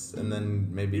horse and then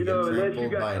maybe You get know, unless you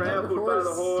trampled got by another trampled by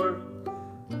the horse.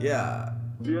 Yeah.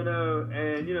 You know,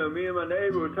 and you know, me and my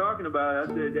neighbor were talking about it.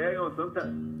 I said, "Daggone,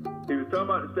 sometimes he was talking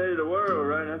about the state of the world,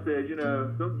 right?" And I said, "You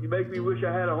know, you make me wish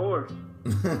I had a horse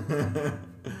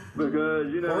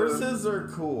because you know, horses are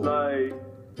cool. Like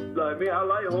me, I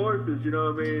like horses. You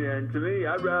know what I mean? And to me,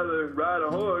 I'd rather ride a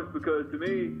horse because to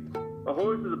me, a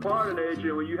horse is a part of nature.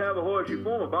 And when you have a horse, you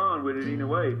form a bond with it in a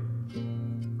way,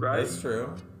 right? That's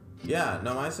true. Yeah,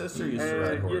 no, my sister used to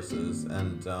ride horses,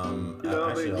 and you know what I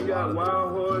actually mean? You a got lot of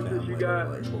wild horses, family you got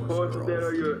were, like, horse horses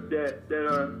girls.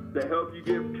 that help you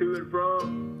get to and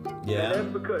from. Yeah. And that's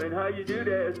because, and how you do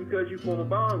that is because you form a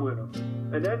bond with them,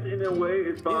 and that's in a way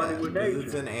it's bonding with 'cause nature.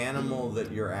 it's an animal that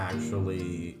you're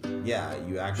actually,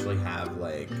 you actually have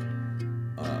like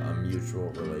a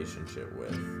mutual relationship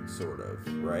with, sort of,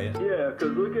 right? Yeah, cause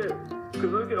look at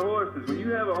horses. When you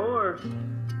have a horse,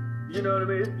 you know what I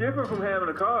mean. It's different from having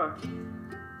a car.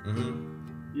 Mm-hmm.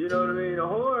 You know what I mean. A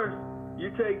horse,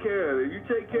 you take care of it. You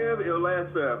take care of it, it'll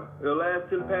last forever. It'll last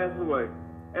till it passes away.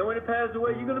 And when it passes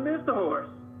away, you're gonna miss the horse.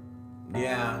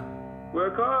 Yeah. Where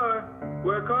a car,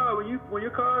 when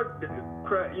your car,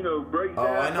 breaks down. Oh,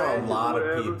 I know a crashes, lot of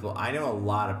whatever, people. I know a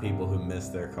lot of people who miss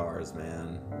their cars,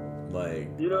 man. Like.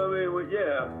 You know what I mean?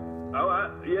 I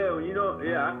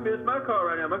miss my car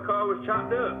right now. My car was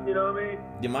chopped up. You know what I mean?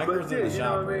 Yeah, my But car's in the still, you know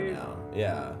shop what I right mean? now.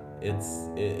 Yeah,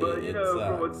 But you know,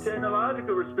 from a sucks.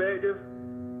 technological perspective,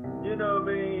 you know what I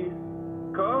mean?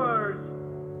 Cars,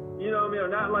 you know what I mean, are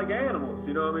not like animals.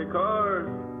 You know what I mean? Cars,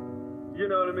 you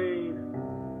know what I mean?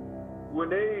 When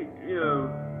they,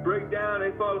 break down,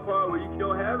 they fall apart. Where you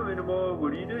don't have them anymore.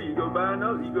 What do? You go buy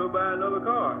another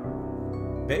car.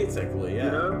 Basically,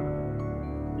 yeah.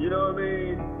 You know what I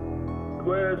mean?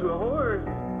 Whereas with a horse,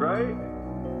 right?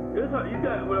 With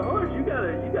a horse, you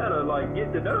gotta like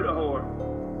get to know the horse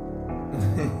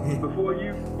before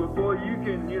you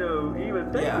can, even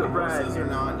think of riding. Horses are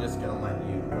not just gonna let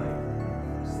you like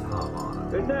just hop on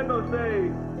them. It's not gonna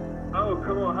say, "Oh,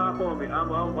 come on, hop on me.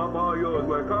 I'm all yours."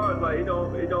 Where a car is like, it's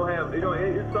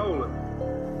solar.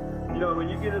 You know, when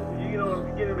you get in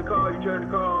the car, you turn the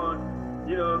car on.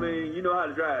 You know what I mean? You know how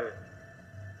to drive it.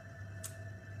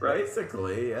 Right?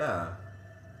 Basically, yeah.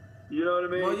 You know what I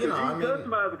mean? Well, you know, I mean,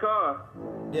 customize the car.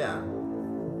 Yeah.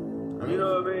 You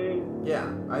know what I mean? Yeah,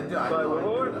 I do. But with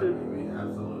horses,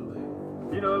 absolutely.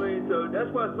 you know what I mean? So that's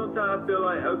why sometimes I feel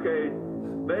like, okay,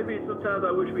 maybe sometimes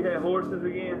I wish we had horses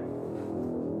again.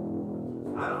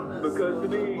 I don't know. Because to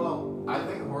me, well, I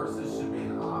think horses should be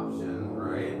an option,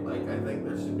 right? Like, I think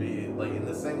there should be, like, in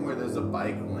the same way there's a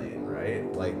bike lane, right?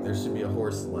 Like, there should be a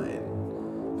horse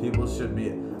lane. People should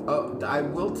be. Oh, I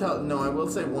will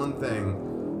say one thing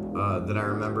that I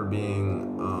remember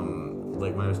being,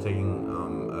 like, when I was taking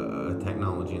a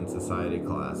technology and society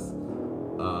class,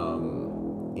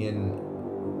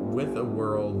 with a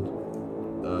world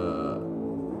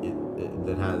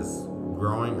that has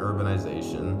growing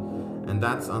urbanization, and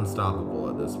that's unstoppable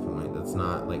at this point. That's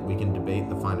not, like, we can debate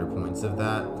the finer points of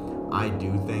that. I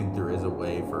do think there is a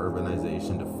way for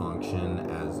urbanization to function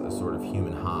as a sort of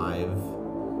human hive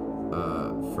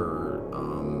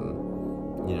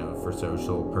for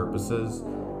social purposes,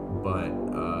 but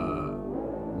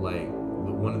like,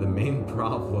 one of the main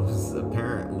problems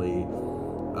apparently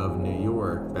of New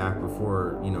York back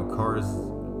before cars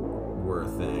were a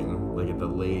thing, like at the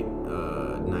late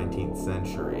 19th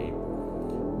century,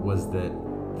 was that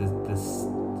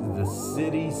the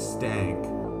city stank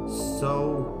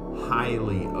so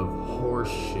highly of horse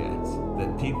shit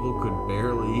that people could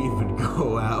barely even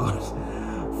go out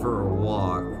for a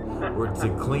walk or to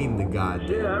clean the goddamn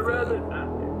thing.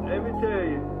 let me tell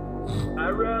you, I'd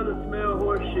rather smell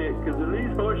horse shit, because at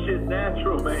least horse shit's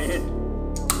natural, man.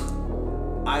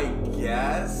 I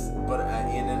guess, but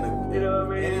in an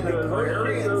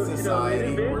agrarian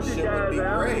society, horse shit would be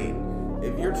great.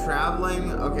 If you're traveling,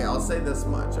 okay, I'll say this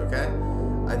much, okay?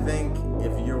 I think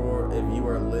if you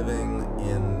are living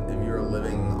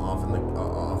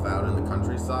off out in the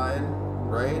countryside,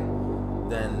 right?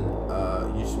 Then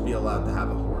you should be allowed to have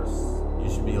a horse. You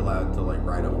should be allowed to, like,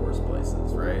 ride a horse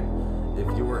places, right? If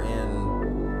you were in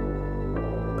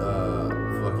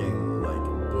fucking, like,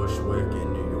 Bushwick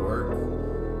in New York,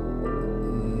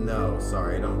 no,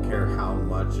 sorry, I don't care how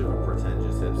much of a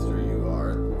pretentious hipster you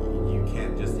are, you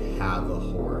can't just have a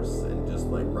horse and just,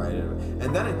 like, ride it.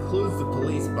 And that includes the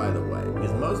police, by the way,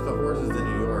 because most of the horses in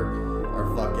New York are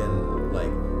fucking,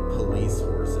 like, police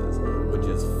horses, which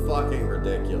is fucking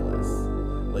ridiculous.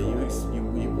 Like,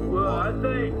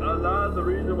 think a lot of the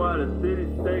reason why the city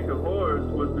stake a horse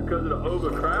was because of the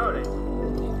overcrowding.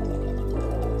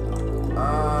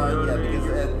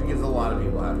 Because a lot of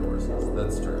people have horses.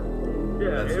 That's true.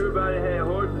 Yeah, That's everybody had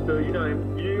horses, so you know,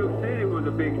 New York City was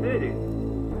a big city.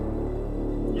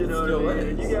 You know still what I mean?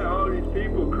 is. And you got all these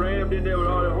people crammed in there with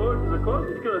all the horses. Of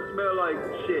course, it's gonna smell like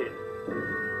shit.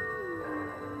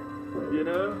 You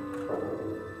know?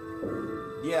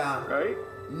 Yeah. Right?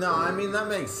 No, I mean that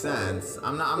makes sense.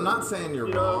 I'm not saying you're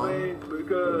You know wrong. what I mean?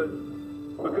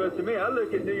 Because to me, I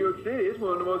look at New York City. It's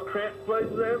one of the most cramped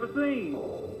places I've ever seen.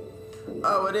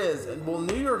 Oh, it is. Well,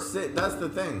 New York City. That's the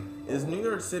thing. Is New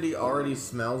York City already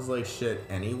smells like shit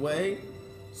anyway?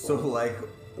 So like,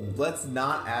 let's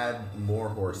not add more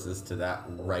horses to that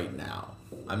right now.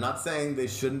 I'm not saying they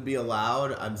shouldn't be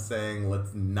allowed. I'm saying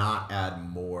let's not add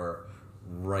more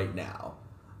right now.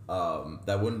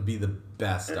 That wouldn't be the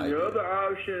best And idea. the other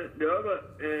option,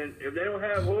 and if they don't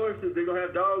have horses, they're gonna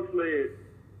have dog sleds.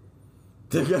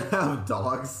 They're gonna have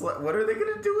dog sled. What are they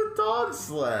gonna do with dog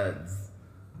sleds?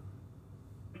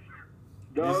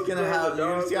 You're just gonna have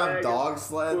dog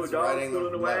sleds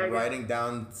riding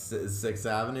down 6th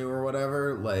Avenue or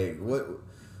whatever. Like what?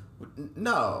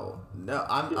 No.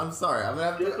 I'm sorry. I'm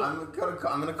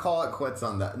gonna call it quits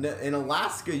on that. In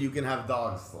Alaska, you can have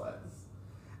dog sleds.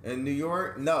 In New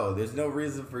York, no. There's no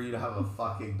reason for you to have a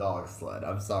fucking dog sled.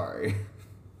 I'm sorry.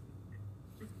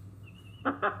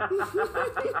 I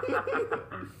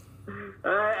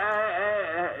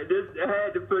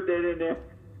had to put that in there.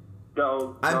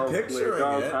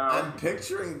 I'm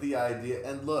picturing the idea.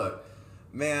 And look,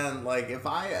 man, like if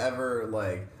I ever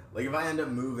if I end up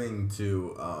moving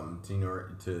to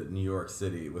New York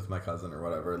City with my cousin or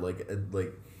whatever,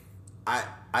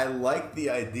 I like the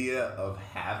idea of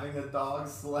having a dog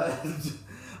sled.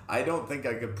 I don't think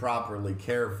I could properly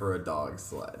care for a dog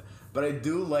sled, but I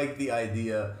do like the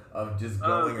idea of just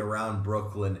going around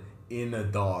Brooklyn in a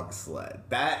dog sled.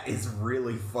 That is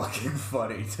really fucking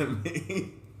funny to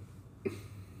me.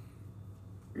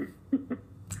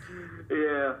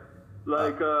 Yeah,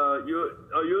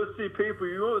 you'll see people.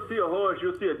 You won't see a horse.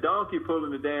 You'll see a donkey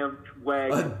pulling the damn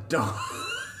wagon. A dog.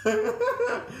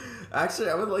 Actually,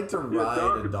 I would like to ride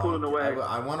a donkey.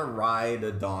 I want to ride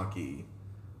a donkey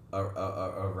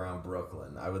around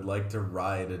Brooklyn. I would like to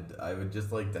ride I would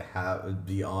just like to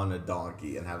be on a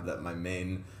donkey and have that my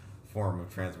main form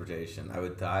of transportation. I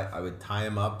would tie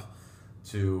him up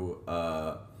to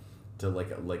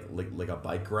like a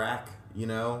bike rack, you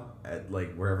know, at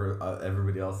like wherever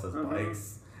everybody else has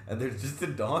bikes, and there's just a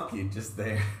donkey just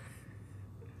there.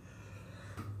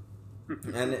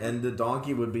 And the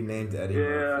donkey would be named Eddie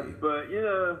Murphy. Yeah, but you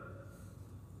know,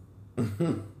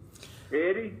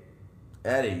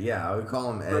 Eddie, yeah, I would call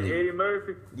him Eddie. Like Eddie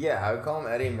Murphy? Yeah, I would call him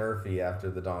Eddie Murphy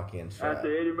after the donkey and Shrek. After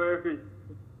Eddie Murphy?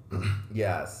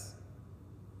 Yes.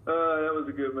 That was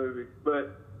a good movie.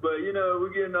 But you know,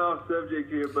 we're getting off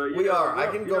subject here. But we are. I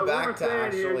can go back to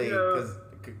actually.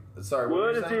 Sorry,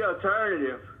 what is the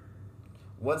alternative?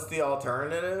 What's the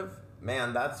alternative?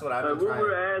 Man, that's what I've been trying.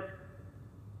 We're asking.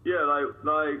 Yeah,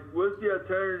 like, what's the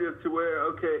alternative to where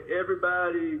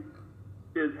everybody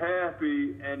is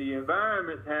happy and the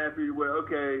environment's happy? Where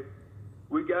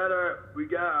we got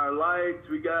our lights,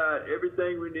 we got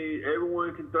everything we need.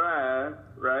 Everyone can thrive,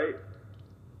 right?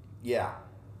 Yeah.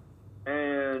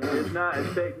 And it's not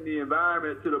affecting the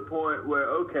environment to the point where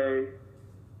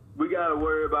we got to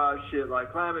worry about shit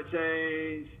like climate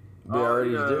change. We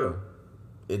already do.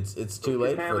 It's too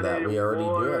late for that. We already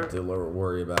do have to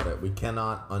worry about it. We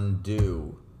cannot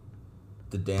undo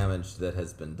the damage that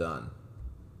has been done.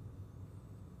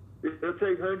 It'll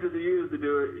take hundreds of years to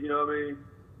do it. You know what I mean?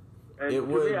 And it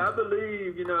would. Me, I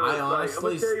believe. You know, I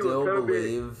honestly still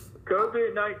believe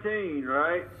COVID-19,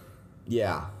 right?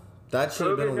 Yeah, that should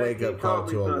have been a wake-up call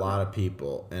to a lot of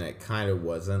people, and it kind of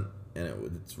wasn't.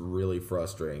 And it's really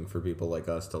frustrating for people like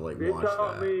us to watch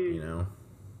that. You know.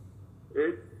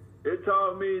 It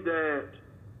taught me that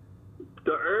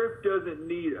the earth doesn't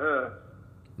need us.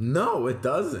 No, it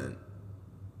doesn't.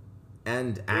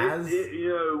 And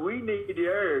we need the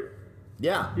earth.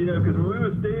 Yeah. You know, because when we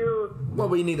were still. Well,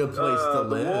 we need a place to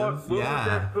live. What was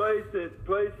that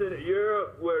place in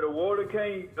Europe where the water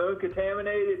came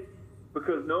uncontaminated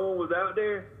because no one was out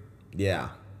there? Yeah.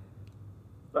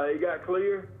 Like it got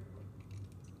clear.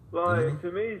 Like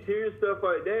to me, hearing stuff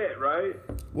like that, right?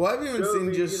 Well, I've even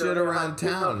seen shit around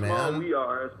town, man. How small we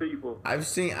are as people. I've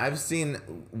seen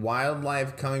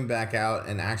wildlife coming back out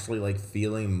and actually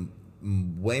feeling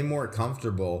way more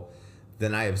comfortable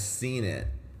than I have seen it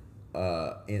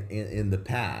in the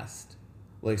past.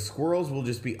 Like squirrels will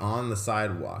just be on the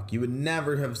sidewalk. You would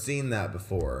never have seen that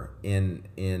before in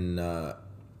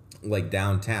like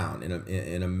downtown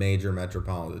in a major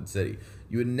metropolitan city.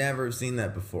 You would never have seen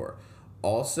that before.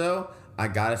 Also, I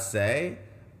gotta say,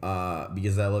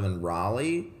 because I live in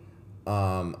Raleigh,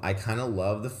 I kind of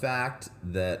love the fact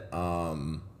that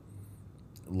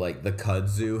like the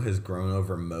kudzu has grown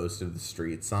over most of the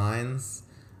street signs.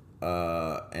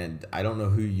 And I don't know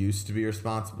who used to be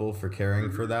responsible for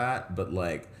caring for that, but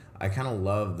like I kind of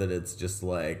love that it's just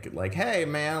like, hey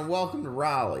man, welcome to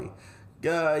Raleigh.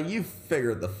 You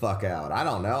figure it the fuck out. I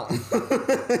don't know.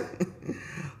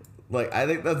 Like I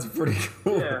think that's pretty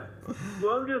cool. Yeah.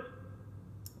 Well,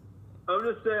 I'm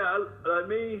just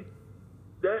saying.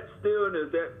 That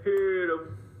stillness, that period of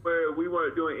where we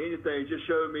weren't doing anything, just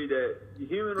showed me that the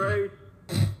human race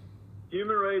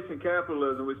and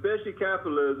capitalism, especially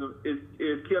capitalism, is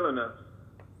killing us.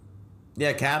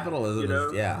 Yeah, capitalism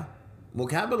is, yeah. Well,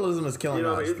 capitalism is killing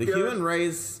us. The human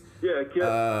race... Yeah, it's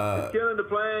killing the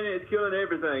planet, it's killing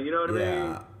everything, you know what I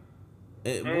mean?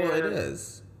 It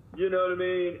is. You know what I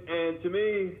mean? And to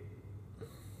me,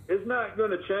 it's not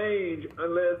going to change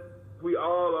unless we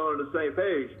all are on the same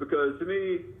page, because to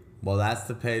me... Well, that's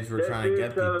the page we're trying to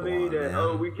get people on, telling me that,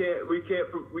 man. we can't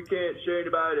share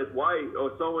anybody that's white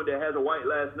or someone that has a white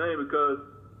last name because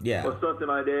or something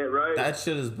like that, right? That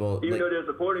shit is bull. Even though they're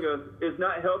supporting us, it's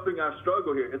not helping our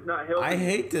struggle here. It's not helping. I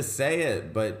hate to say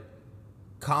it, but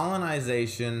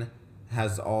colonization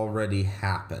has already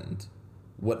happened.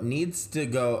 What needs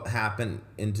to happen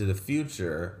into the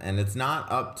future, and it's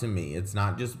not up to me. It's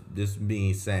not just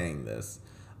me saying this.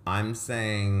 I'm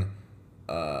saying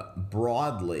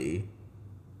broadly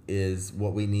is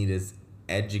what we need is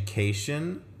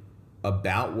education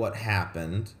about what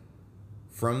happened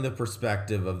from the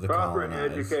perspective of the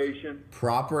colonized.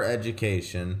 Proper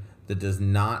education that does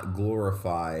not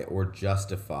glorify or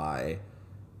justify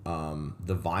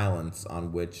the violence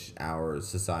on which our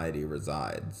society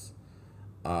resides.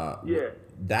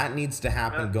 That needs to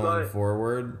happen going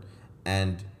forward,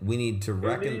 and we need to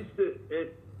reckon.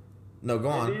 No, go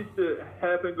on. It needs to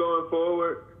happen going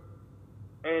forward,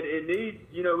 and we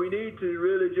need to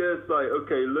really just like,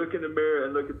 okay, look in the mirror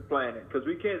and look at the planet, because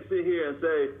we can't sit here and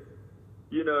say,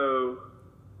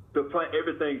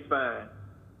 everything's fine.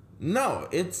 No,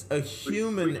 it's a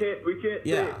human. We can't.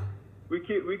 Yeah. We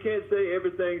can't say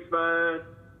everything's fine.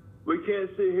 We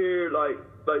can't sit here like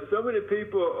so many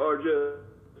people are just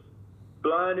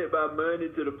blinded by money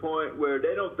to the point where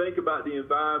they don't think about the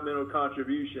environmental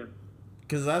contribution.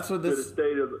 Because that's what this... to the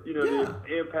state of, the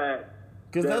impact.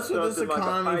 Because that's what this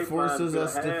economy forces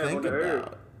us to think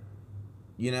about.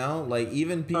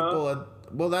 Even people...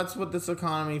 Well, that's what this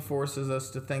economy forces us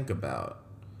to think about.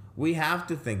 We have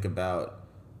to think about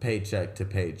paycheck to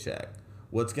paycheck.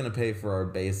 What's going to pay for our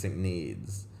basic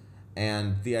needs.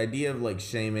 And the idea of,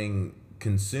 shaming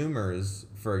consumers,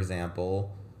 for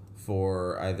example,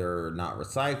 for either not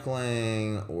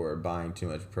recycling or buying too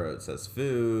much processed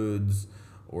foods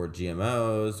or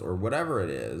GMOs or whatever it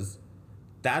is,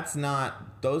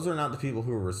 those are not the people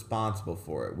who are responsible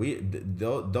for it.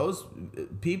 Those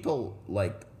people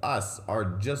like us are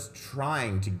just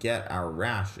trying to get our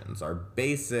rations, our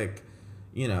basic,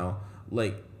 in the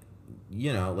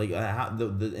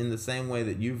same way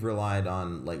that you've relied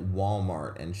on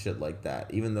Walmart and shit like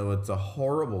that, even though it's a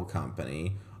horrible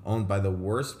company owned by the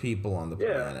worst people on the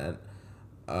planet.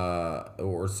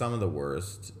 Or some of the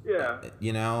worst. Yeah.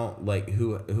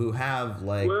 Who have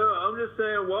Well, I'm just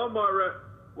saying Walmart.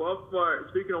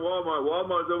 Speaking of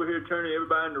Walmart's over here turning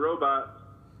everybody into robots.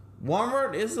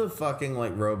 Walmart is a fucking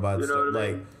robot. You know what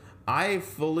I mean? I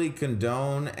fully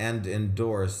condone and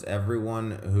endorse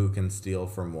everyone who can steal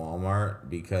from Walmart,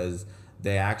 because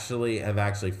they actually have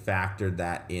factored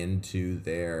that into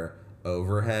their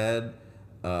overhead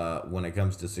when it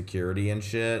comes to security and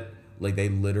shit. They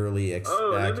literally expect...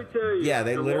 Oh, let me tell you. Yeah,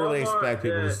 they literally expect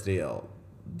people to steal.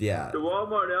 Yeah. The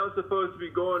Walmart that I'm supposed to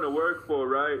be going to work for,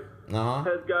 right?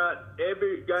 Has got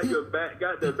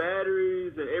the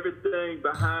batteries and everything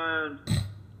behind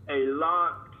a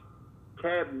locked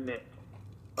cabinet,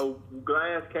 a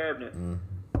glass cabinet.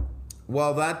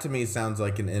 Well, that to me sounds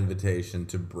like an invitation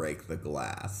to break the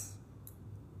glass.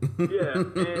 Yeah,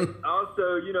 and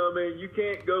also, you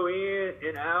can't go in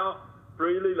and out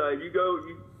freely.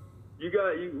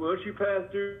 Once you pass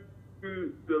through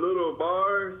the little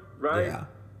bars, right? Yeah.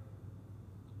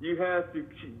 You can't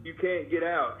get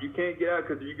out. You can't get out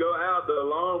because if you go out, the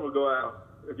alarm will go out.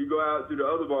 If you go out through the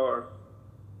other bars.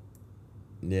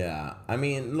 Yeah, I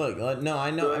mean, look, no, I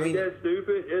know. So, I mean, that's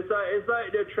stupid. It's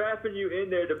like they're trapping you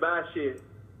in there to buy shit.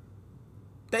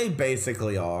 They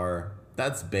basically are.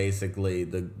 That's basically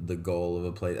the goal of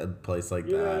a place like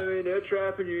that. You know what I mean? They're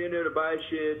trapping you in there to buy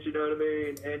shit. You know what I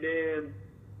mean? And then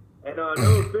And no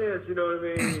offense, you know what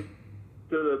I mean,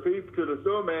 to the people, to the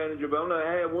store manager, but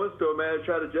I had one store manager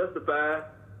try to justify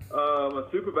a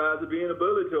supervisor being a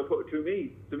bully to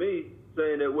me,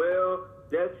 saying that, well,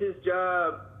 that's his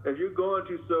job. If you're going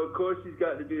to, so of course he's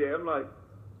got to do that. I'm like,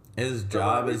 his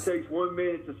job it takes 1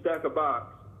 minute to stack a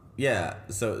box. Yeah,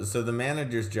 so the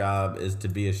manager's job is to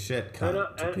be a shit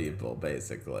cunt to people,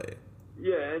 basically.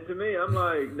 Yeah, and to me, I'm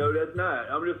like, no, that's not.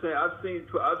 I'm just saying,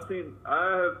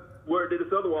 I have worked at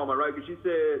this other Walmart, right? Because she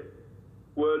said,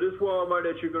 well, this Walmart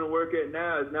that you're going to work at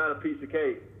now is not a piece of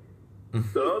cake.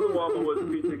 The other Walmart was a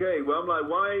piece of cake. Well, I'm like,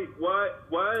 why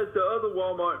is the other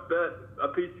Walmart a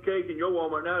piece of cake and your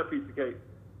Walmart not a piece of cake?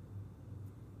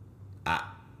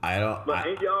 I don't. But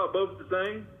ain't y'all both the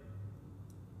same?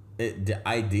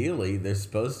 Ideally, they're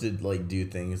supposed to like do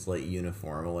things like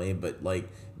uniformly, but like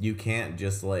you can't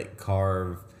just like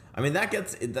carve. I mean, that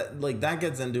gets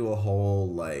into a whole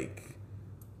like.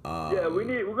 Yeah, we're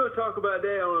gonna talk about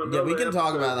that on another. Yeah, we can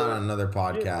talk about that on another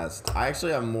podcast. Yeah. I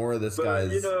actually have more of this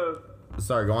guy's. You know,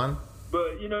 sorry, go on.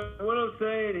 But you know what I'm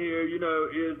saying here, you know,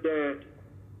 is that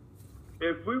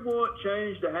if we want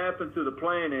change to happen to the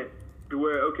planet, to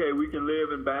where okay we can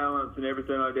live in balance and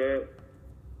everything like that,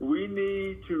 we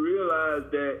need to realize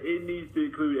that it needs to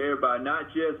include everybody, not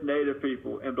just Native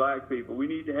people and Black people. We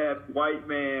need to have white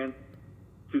man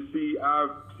to see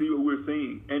what we're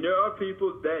seeing. And there are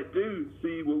people that do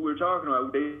see what we're talking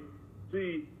about. They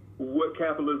see what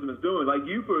capitalism is doing. Like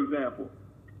you, for example.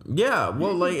 Yeah,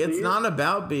 well, like, it's not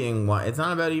about being white. It's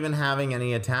not about even having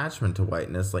any attachment to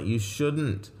whiteness. Like, you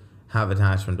shouldn't have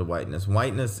attachment to whiteness.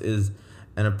 Whiteness is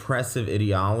an oppressive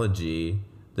ideology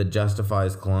that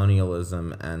justifies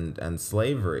colonialism and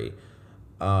slavery.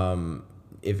 So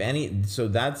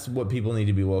that's what people need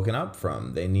to be woken up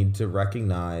from. They need to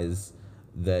recognize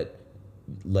that,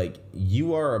 like,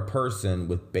 you are a person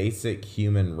with basic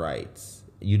human rights.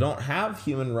 You don't have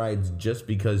human rights just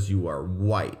because you are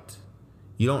white.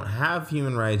 You don't have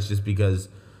human rights just because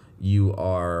you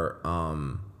are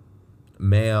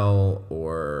male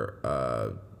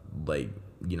or like,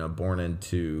 you know, born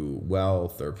into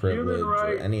wealth or privilege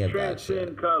or any of that shit.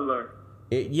 Human rights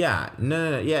transcend color.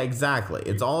 No, yeah, exactly.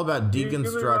 It's all about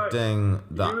deconstructing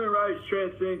human rights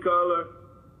transcend color,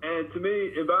 and to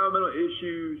me, environmental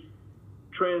issues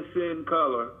transcend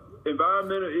color.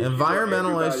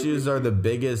 Environmental issues are the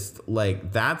biggest,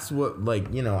 like, that's what,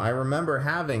 like, you know, I remember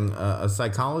having a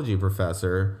psychology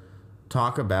professor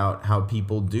talk about how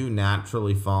people do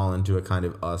naturally fall into a kind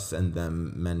of us and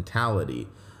them mentality,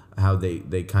 how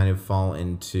they kind of fall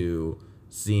into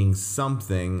seeing some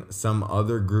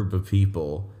other group of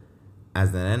people as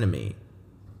an enemy.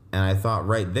 And I thought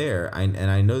right there, and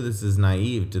I know this is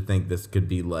naive to think this could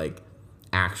be, like,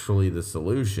 actually the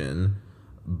solution,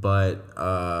 but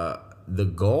the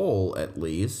goal, at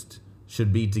least,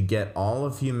 should be to get all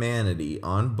of humanity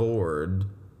on board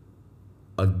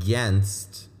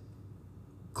against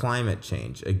climate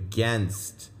change,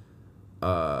 against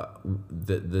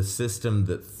the system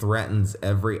that threatens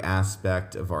every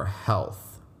aspect of our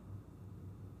health.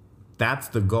 That's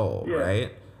the goal,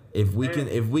 right? If we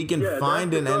can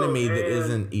find an enemy that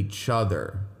isn't each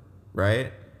other,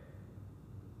 right?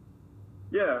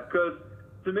 Yeah, because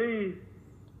to me,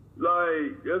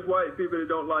 like, there's white people that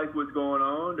don't like what's going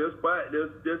on. There's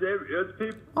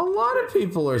people. A lot of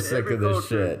people are sick of this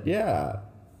shit. Yeah.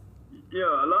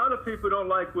 Yeah, a lot of people don't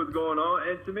like what's going on,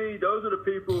 and to me, those are the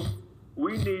people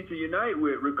we need to unite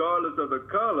with, regardless of the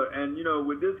color. And you know,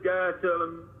 with this guy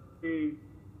telling me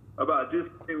about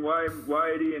discounting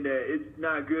whitey and that it's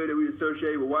not good that we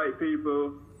associate with white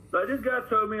people. Like, this guy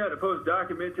told me not to post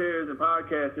documentaries and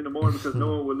podcasts in the morning because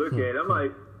no one would look at it. I'm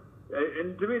like,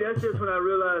 and to me, that's just when I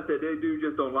realized that they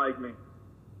just don't like me.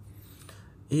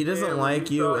 He doesn't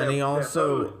like you, and he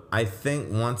also, I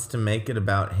think, wants to make it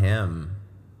about him.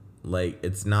 Like,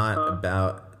 it's not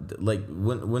about, like,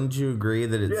 wouldn't you agree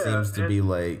that it seems to be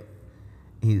like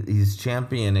he's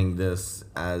championing this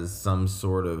as some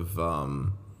sort of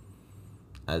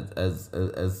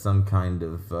as some kind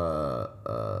of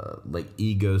like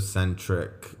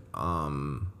egocentric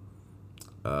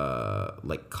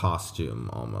like costume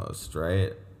almost,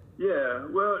 right? Yeah.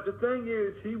 Well, the thing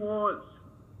is, he wants,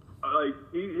 like,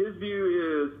 his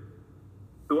view is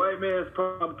the white man's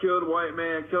problem, kill the white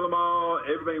man, kill them all,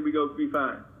 everything we go be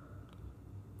fine.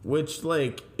 Which,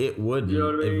 like, it wouldn't, you know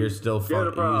what I mean? If you're still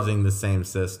using the same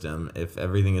system, if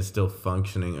everything is still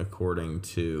functioning according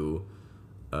to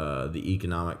the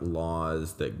economic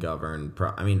laws that govern.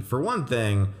 I mean, for one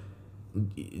thing,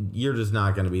 you're just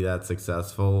not going to be that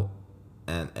successful,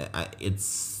 and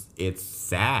it's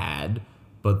sad,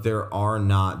 but there are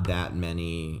not that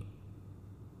many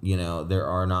you know, there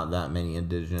are not that many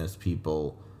indigenous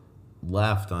people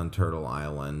left on Turtle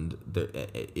Island.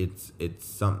 It's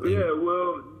something. Yeah,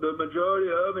 well, the majority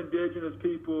of indigenous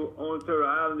people on Turtle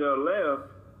Island that are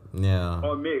left Yeah.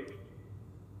 are mixed.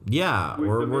 Yeah,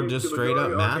 we're just straight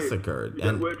up massacred.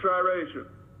 And we're triracial.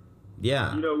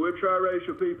 Yeah. You know, we're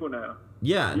triracial people now.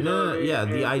 Yeah, You know no, what I mean? yeah,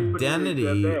 the And people need to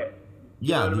identity. accept that.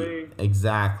 You know what I mean?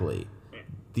 Exactly.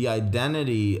 The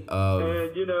identity of.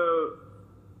 And, you know,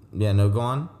 Yeah, no, go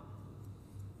on.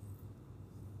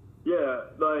 yeah,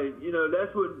 like, you know,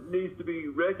 that's what needs to be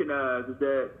recognized is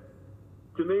that,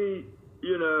 to me,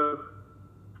 you know,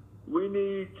 we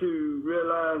need to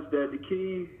realize that the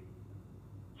key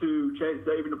to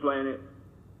saving the planet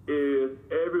is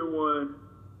everyone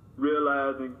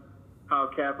realizing how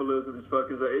capitalism is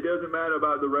fucking. It doesn't matter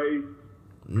about the race,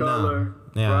 color. No.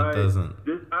 Yeah, right? it doesn't.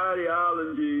 This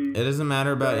ideology. It doesn't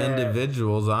matter about that-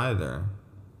 individuals either.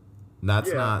 That's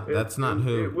Yeah, not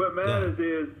who. What matters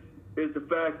yeah. is the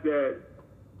fact that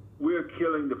we're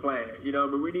killing the planet. You know,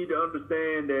 but we need to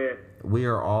understand that We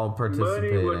are all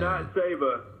participating. money will not save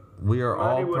us. We are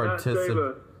all Money will not save participating.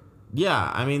 us.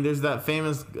 Yeah, I mean, there's that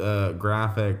famous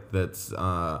graphic that's,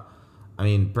 I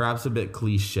mean, perhaps a bit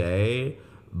cliche,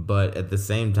 but at the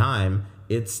same time,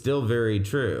 it's still very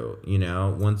true. You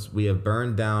know, once we have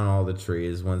burned down all the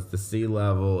trees, once the sea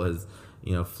level has,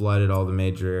 you know, flooded all the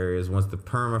major areas, once the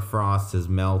permafrost has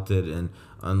melted and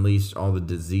unleashed all the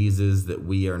diseases that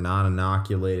we are not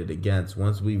inoculated against,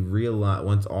 once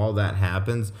all that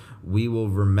happens, we will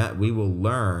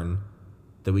learn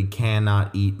that we cannot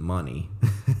eat money.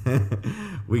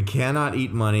 We cannot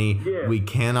eat money. Yeah. We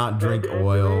cannot drink And to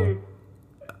oil.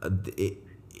 me-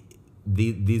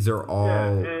 These are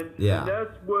all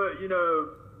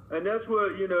And that's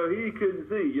what, you know, he couldn't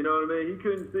see. You know what I mean? He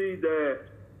couldn't see that,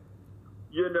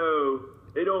 you know,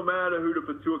 it don't matter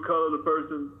what color the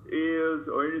person is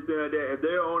or anything like that. If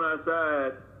they're on our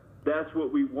side, that's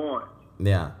what we want.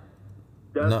 Yeah.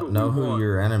 That's Know what we who want.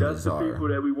 your enemies That's the are. people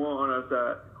that we want on our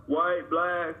side. White,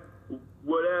 black,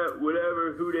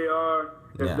 whatever who they are.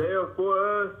 If Yeah. they are for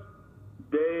us,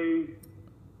 they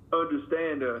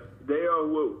understand us. They are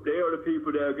the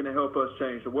people that are going to help us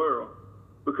change the world.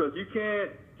 Because you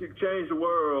can't change the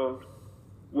world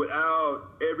without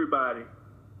everybody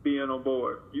being on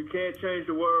board. You can't change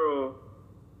the world.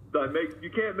 You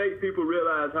can't make people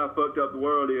realize how fucked up the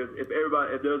world is if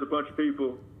there's a bunch of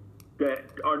people that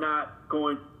are not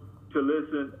going to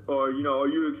listen, or you know, are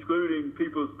you excluding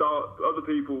people's thoughts, other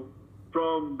people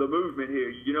from the movement here?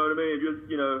 You know what I mean?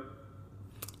 Just, you know.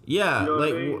 Yeah, You know what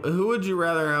like I mean? who would you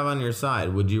rather have on your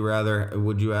side? Would you rather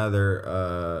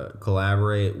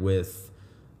collaborate with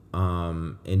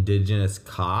indigenous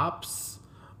cops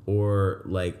or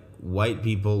like white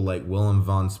people like Willem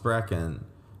von Sprecken,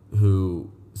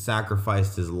 who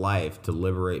sacrificed his life to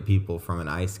liberate people from an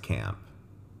ice camp?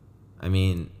 I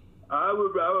mean, I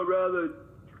would rather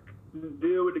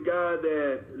deal with the guy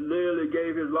that literally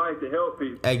gave his life to help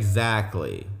people.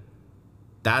 exactly.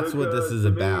 That's what this Because is to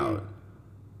me- about.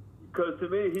 Because to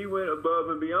me, he went above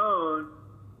and beyond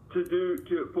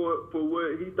for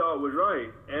what he thought was right.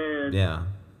 And Yeah.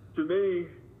 to me,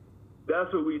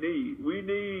 that's what we need. We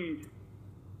need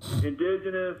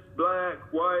indigenous, black,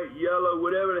 white, yellow,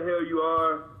 whatever the hell you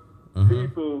are,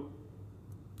 people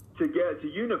to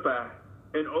unify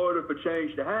in order for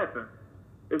change to happen.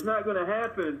 It's not going to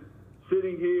happen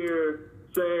sitting here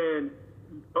saying,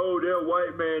 "Oh, they're a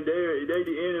white man, they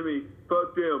the enemy.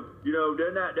 Fuck them." You know,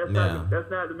 they're not. That's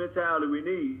not the mentality we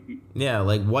need. Yeah,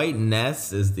 like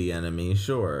whiteness is the enemy,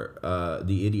 sure.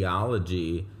 The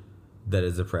ideology that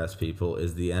has oppressed people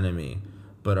is the enemy.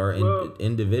 But our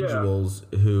individuals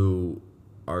who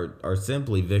are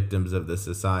simply victims of the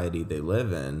society they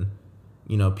live in,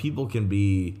 you know, people can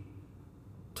be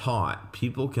taught,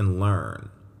 people can learn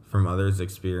from others'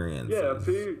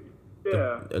 experiences.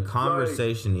 Yeah, A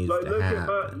conversation needs to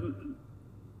happen.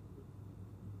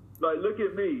 Look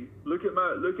at me. Look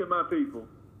at my people.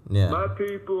 Yeah. My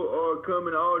people are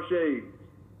coming all shades.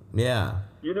 Yeah.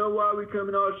 You know why we come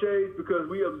in all shades? Because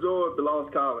we absorbed the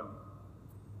lost colony.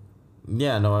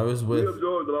 Yeah, no, I was with We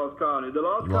absorbed the lost colony. The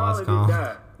lost Lost colony didn't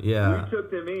colony. die. Yeah. We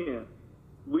took them in.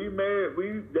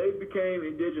 They became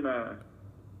indigenized.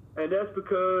 And that's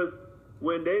because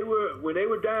when they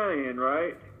were dying,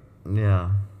 right?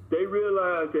 Yeah. They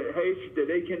realized that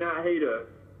they cannot hate us.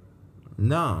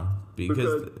 No,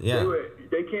 because yeah.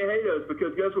 They can't hate us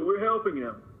because guess what? We're helping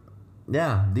them.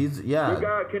 Yeah, Your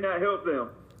God cannot help them.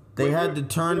 They We're- had to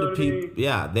turn you know to what I people. mean?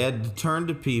 Yeah, they had to turn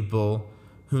to people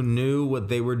who knew what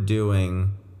they were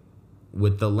doing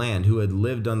with the land, who had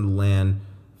lived on the land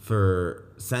for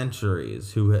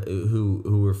centuries,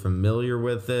 who were familiar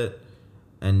with it,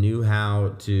 and knew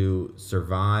how to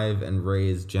survive and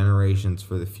raise generations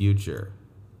for the future.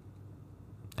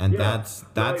 And that's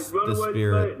like the runaway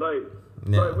spirit. Like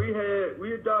we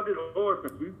adopted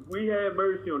orphans. We had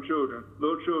mercy on children,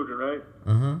 little children, right?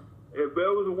 Mm-hmm. If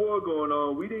there was a war going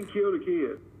on, we didn't kill the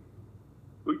kids.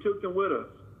 We took them with us.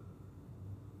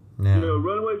 Yeah. You know,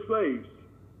 runaway slaves.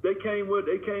 They came with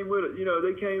us. You know,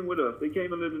 they came with us. They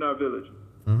came and lived in our village.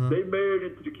 Mm-hmm. They married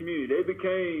into the community. They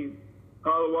became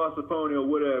Halawasaponi or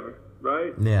whatever,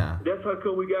 right? Yeah. That's how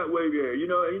come we got wavy hair. You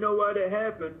know why that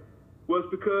happened was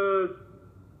because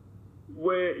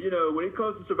when it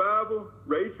comes to survival,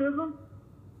 racism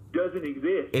doesn't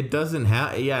exist. It doesn't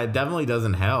help. Yeah, it definitely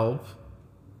doesn't help.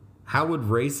 How would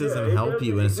racism help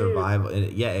you in survival?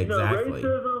 Yeah, exactly.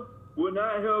 Racism will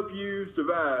not help you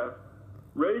survive.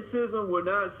 Racism will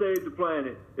not save the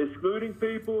planet. Excluding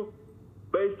people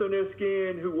based on their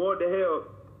skin who want to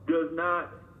help does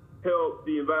not help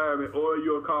the environment or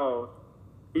your cause.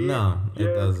 It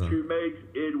doesn't. It makes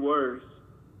it worse.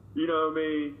 You know what I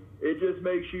mean? It just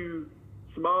makes you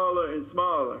smaller and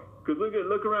smaller. Because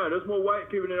look around. There's more white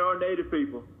people than there are native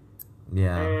people.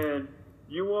 Yeah. And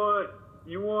you want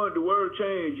the world to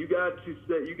change, you got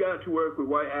to work with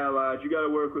white allies, you got to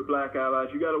work with black allies,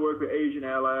 you got to work with Asian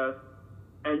allies,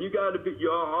 and you got to be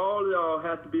all of y'all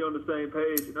have to be on the same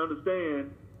page and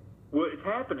understand what is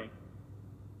happening.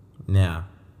 Yeah.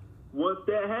 Once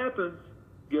that happens,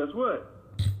 guess what?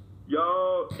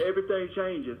 Everything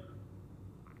changes.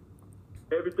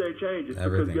 Everything changes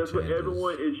because guess what?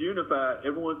 Everyone is unified.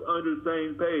 Everyone's under the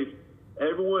same page.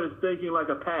 Everyone is thinking like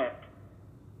a pack.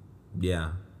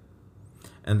 Yeah.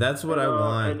 And that's what I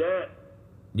want.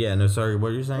 Sorry,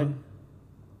 what are you saying?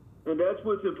 And that's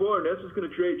what's important. That's what's going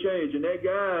to create change. And that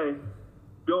guy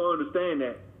don't understand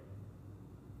that.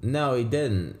 No, he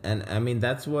didn't. And I mean,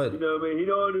 that's what... You know what I mean? He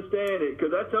don't understand it.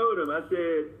 Because I told him, I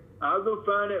said, I was going to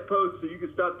find that post so you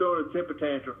can stop throwing a temper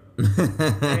tantrum.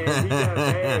 And he got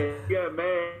mad. He got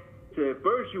mad. He said,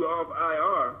 first you were off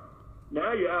IR.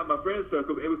 Now you're out of my friend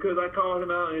circle because I called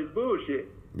him out on his bullshit.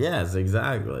 Yes,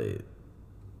 exactly.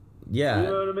 Yeah. You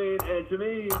know what I mean? And to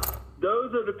me,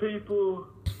 those are the people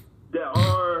that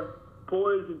are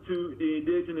poison to the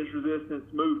indigenous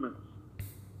resistance movements.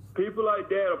 People like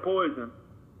that are poison.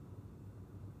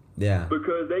 Yeah.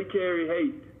 Because they carry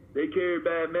hate. They carry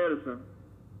bad medicine.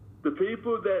 The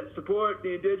people that support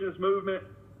the indigenous movement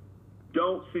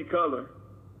don't see color.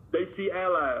 They see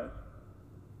allies.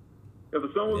 If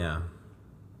someone... Yeah.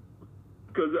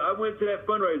 Because I went to that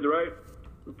fundraiser, right?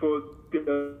 For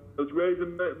was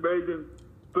raising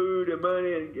food and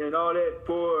money and all that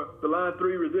for the Line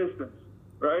 3 resistance,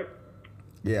 right?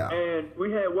 Yeah. And we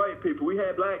had white people, we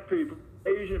had black people,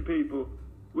 Asian people,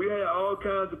 we had all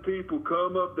kinds of people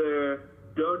come up there,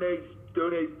 donate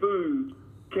food,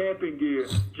 camping gear,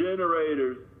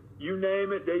 generators, you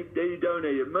name it, they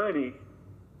donated money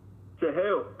to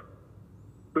help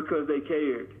because they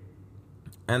cared.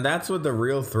 And that's what the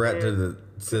real threat to the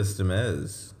system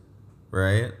is,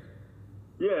 right?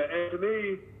 Yeah, and to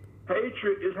me,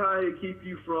 hatred is how they keep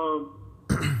you from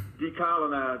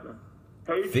decolonizing.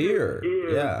 Hatred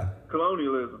is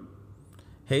colonialism.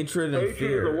 Hatred and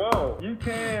fear. Hatred is a wall. You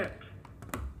can't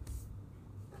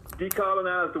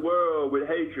decolonize the world with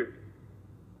hatred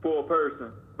for a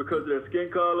person because of their skin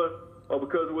color or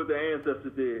because of what their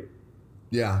ancestors did.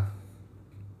 Yeah.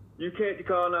 You can't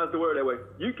decolonize the world that way.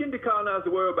 You can decolonize the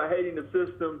world by hating the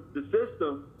system.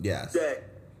 Yes.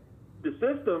 The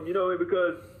system, you know,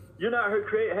 because you're not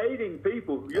hating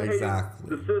people. You're hating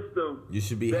the system. You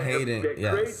should be hating. That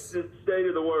creates the state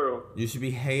of the world. You should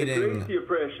be hating. It creates the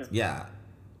oppression. Yeah.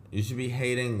 You should be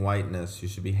hating whiteness. You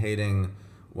should be hating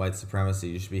white supremacy.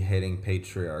 You should be hating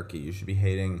patriarchy. You should be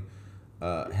hating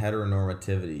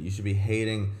heteronormativity. You should be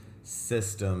hating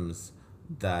systems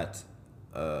that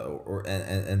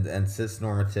and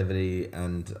cisnormativity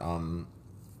and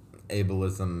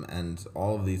ableism and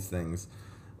all of these things.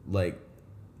 Like,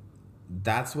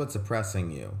 that's what's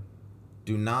oppressing you.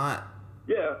 Do not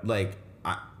that's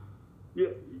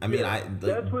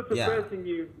what's oppressing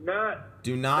you.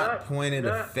 Do not point at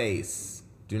a face.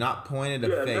 Do not point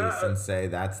at a face and say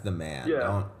that's the man.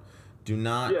 Do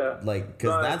not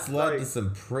because that's led to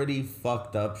some pretty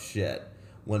fucked up shit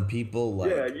when people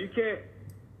you can't.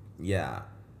 Yeah.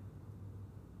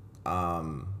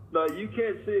 Like, you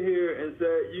can't sit here and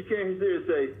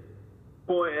say,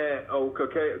 point at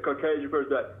Caucasian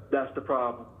person. That's the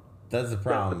problem. That's the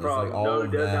problem. It's like all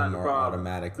of them are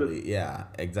automatically. Yeah,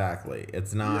 exactly.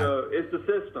 It's not. It's the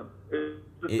system. It's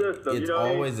the system. It's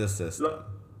always a system.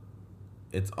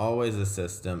 It's always a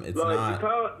system. It's not.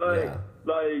 and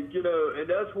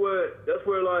that's where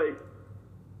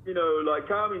you know, like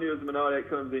communism and all that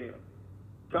comes in.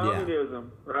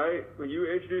 Communism, right? When you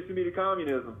were introducing me to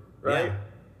communism, right? Yeah.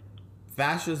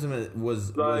 Fascism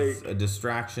was a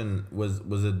distraction, was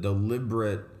a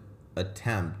deliberate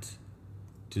attempt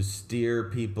to steer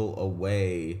people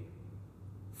away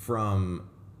from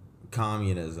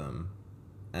communism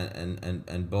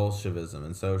and Bolshevism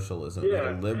and socialism.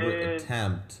 A deliberate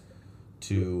attempt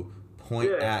to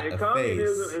point at a face.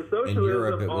 And socialism in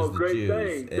Europe, it was are the great Jews.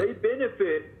 things. They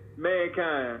benefit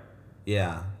mankind.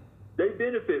 Yeah. They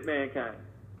benefit mankind.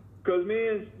 Because me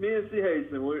and C.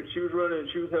 Hasten, she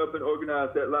was helping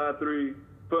organize that Line 3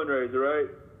 fundraiser, right?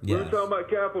 Yes. We were talking about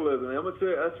capitalism. And I'm gonna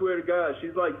say, I swear to God,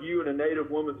 she's like you in a native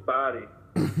woman's body.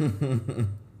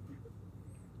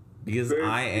 Because very,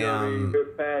 I am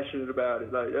very passionate about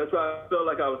it. Like that's why I felt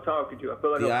like I was talking to you. I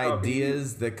felt like the I was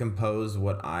ideas that compose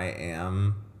what I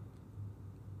am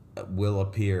will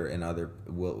appear in other.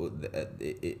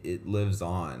 It lives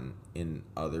on in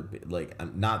other, like,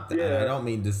 I'm not. And I don't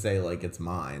mean to say like it's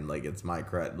mine, like it's my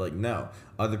credit. Like, no,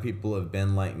 other people have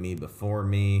been like me before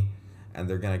me, and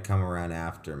they're gonna come around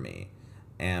after me.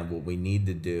 And what we need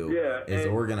to do is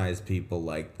organize people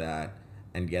like that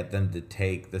and get them to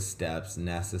take the steps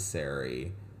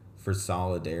necessary for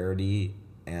solidarity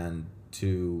and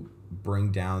to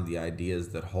bring down the ideas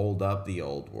that hold up the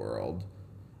old world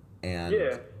and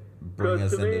bring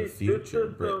us into the future,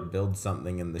 build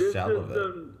something in the shell of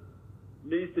it.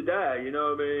 Needs to die, you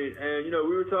know what I mean? And, you know,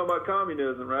 we were talking about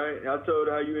communism, right? And I told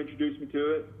her how you introduced me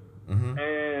to it. Mm-hmm.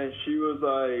 And she was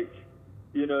like,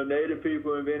 you know, Native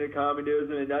people invented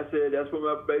communism. And I said, that's what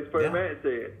my base president man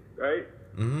said, right?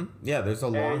 Mm-hmm. Yeah, there's a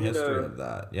long history of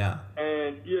that. Yeah.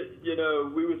 And, you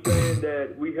know, we were saying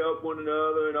that we help one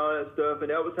another and all that stuff. And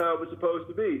that was how it was supposed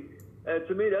to be. And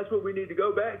to me, that's what we need to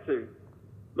go back to.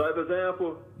 Like, for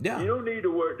example, you don't need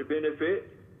to work to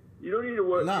benefit. You don't need to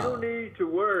work. No. You don't need to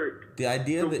work. The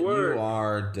idea that you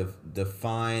are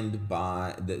defined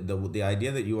by the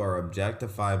idea that you are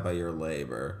objectified by your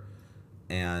labor,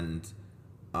 and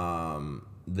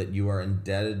that you are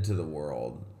indebted to the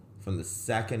world from the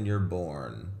second you're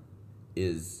born,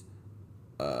 is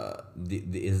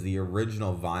the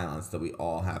original violence that we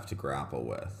all have to grapple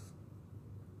with.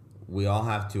 We all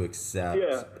have to accept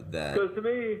that. Because to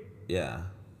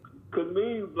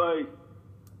me, like,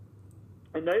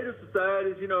 in Native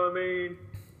societies, you know what I mean,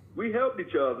 we helped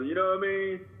each other, you know what I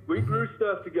mean? We grew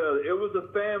stuff together. It was a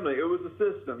family. It was a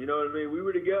system, you know what I mean? We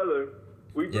were together.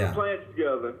 We grew plants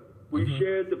together. We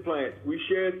shared the plants. We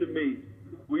shared the meat.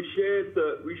 We shared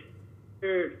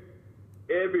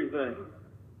everything.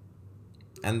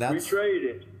 And that's... We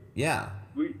traded. Yeah.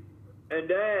 And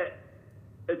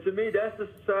to me, that's the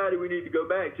society we need to go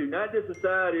back to. Not the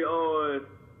society on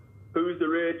who's the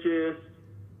richest.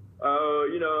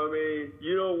 You know what I mean?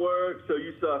 You don't work, so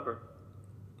you suffer.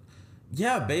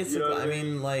 Yeah, basically.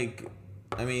 You know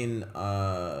I mean,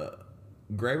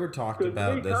 Graeber talked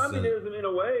about this. Communism, in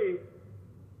a way,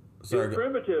 is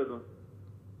primitivism.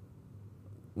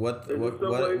 What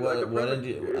did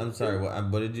you? I'm sorry.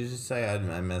 What did you just say?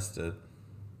 I missed it.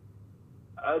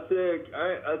 I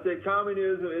said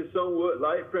communism is somewhat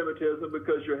like primitivism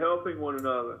because you're helping one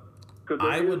another.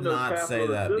 I would not say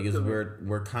that because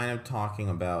we're kind of talking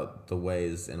about the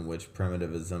ways in which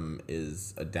primitivism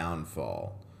is a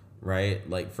downfall, right?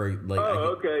 Like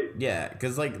okay. Yeah,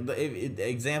 because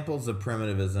examples of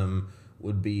primitivism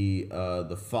would be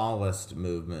the Fallist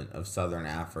movement of Southern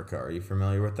Africa. Are you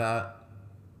familiar with that?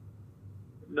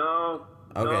 No.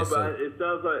 Okay, no, so but it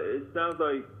sounds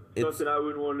like something I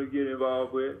wouldn't want to get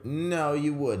involved with. No,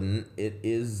 you wouldn't. It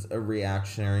is a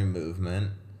reactionary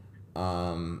movement.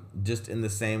 Just in the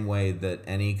same way that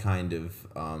any kind of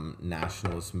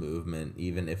nationalist movement,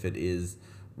 even if it is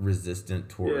resistant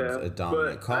towards a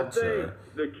dominant culture.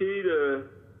 I think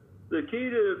the key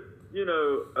to you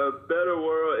know a better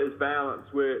world is balance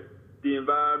with the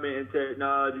environment and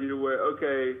technology, to where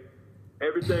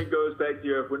everything goes back to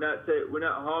the earth. We're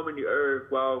not harming the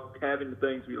earth while having the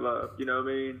things we love. You know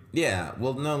what I mean? Yeah.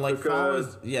 Well, no,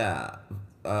 fallism.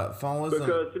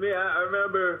 Because to me, I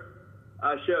remember.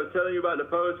 I was telling you about the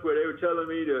post where they were telling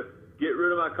me to get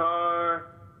rid of my car,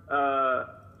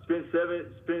 spend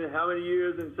how many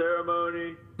years in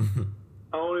ceremony,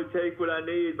 only take what I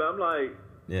need. But I'm like,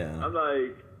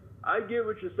 I get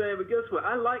what you're saying, but guess what?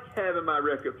 I like having my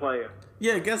record player.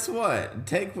 Yeah, guess what?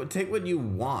 Take what you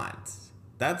want.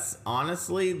 That's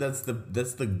honestly that's the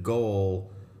goal,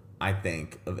 I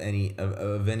think, of any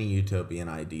utopian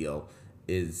ideal.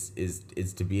 Is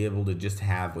to be able to just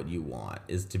have what you want.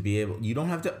 Is to be able, you don't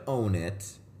have to own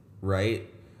it, right?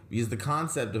 Because the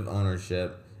concept of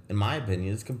ownership, in my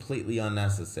opinion, is completely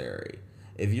unnecessary.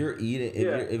 if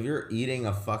you're eating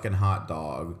a fucking hot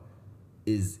dog,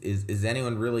 is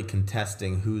anyone really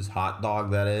contesting whose hot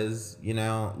dog that is? You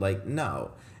know, like,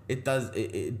 no, it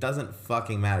doesn't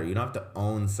fucking matter. You don't have to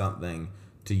own something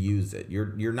to use it.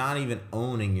 You're not even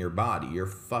owning your body. You're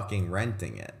fucking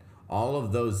renting it. All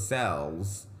of those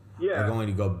cells are going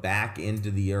to go back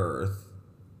into the earth,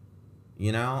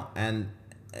 you know, and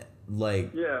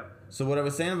like, so what I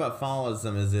was saying about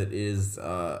fallism is it is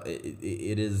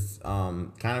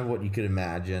kind of what you could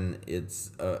imagine. It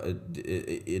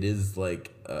is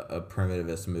like a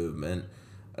primitivist movement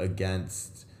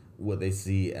against what they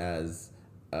see as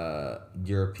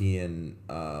European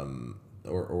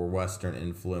or Western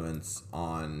influence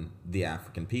on the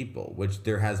African people, which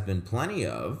there has been plenty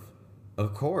of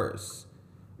course.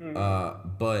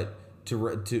 But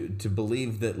to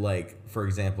believe that, like, for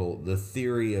example, the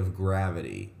theory of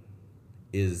gravity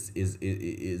is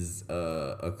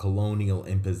a colonial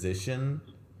imposition.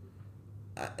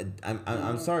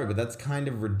 I'm sorry, but that's kind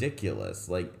of ridiculous.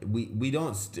 Like,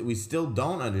 we still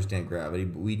don't understand gravity,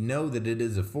 but we know that it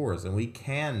is a force and we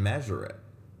can measure it.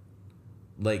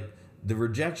 Like, the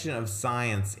rejection of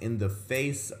science in the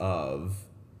face of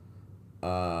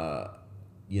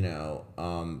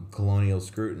colonial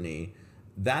scrutiny,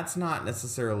 that's not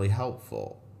necessarily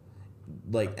helpful.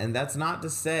 Like, and that's not to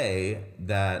say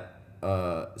that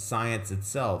science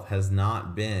itself has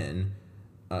not been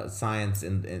science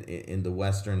in the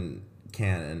Western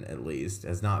canon, at least,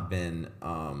 has not been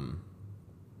a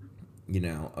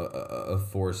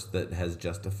force that has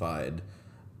justified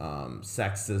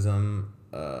sexism,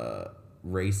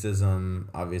 racism,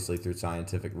 obviously through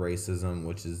scientific racism,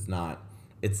 which is not,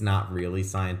 it's not really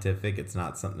scientific. It's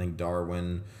not something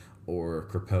Darwin or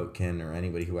Kropotkin or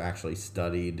anybody who actually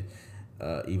studied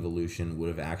evolution would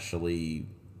have actually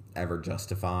ever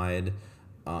justified.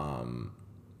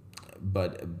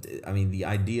 But I mean, the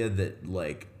idea that,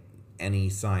 like, any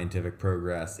scientific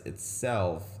progress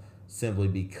itself, simply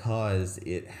because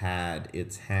it had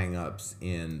its hang-ups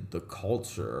in the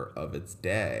culture of its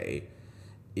day,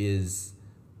 is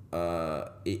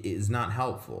not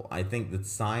helpful. I think that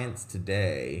science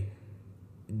today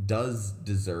does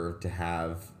deserve to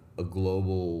have a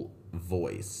global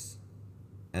voice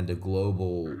and a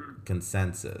global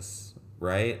consensus,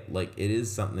 right? Like, it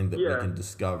is something that we can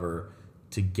discover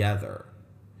together.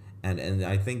 And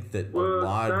I think that a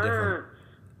lot of different...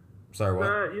 Sorry, what?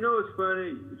 Science, you know what's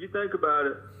funny? If you think about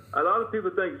it, a lot of people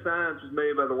think science was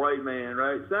made by the white man,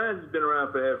 right? Science has been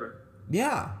around forever.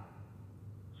 Yeah.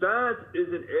 Science is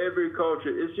in every culture.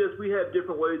 It's just we have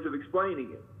different ways of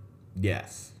explaining it.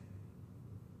 Yes.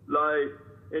 Like,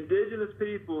 indigenous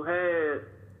people had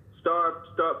star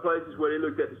places where they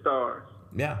looked at the stars.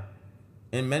 Yeah.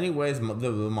 In many ways, the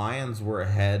Mayans were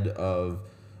ahead of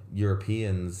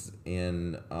Europeans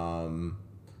in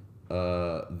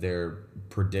their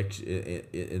prediction,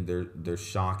 their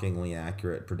shockingly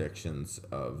accurate predictions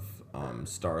of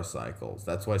star cycles.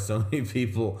 That's why so many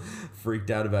people freaked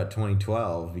out about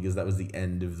 2012, because that was the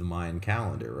end of the Mayan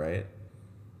calendar, right?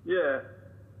 Yeah.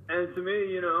 And to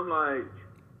me, I'm like,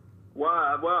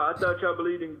 wow, I thought y'all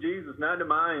believed in Jesus, not the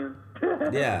Mayans.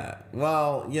 Yeah.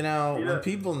 Well, when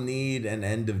people need an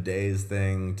end of days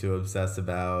thing to obsess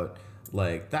about,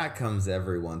 like, that comes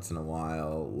every once in a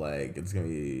while. Like, it's gonna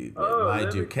be like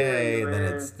Y2K, then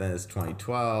it's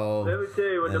 2012. Let me tell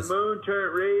you, when the moon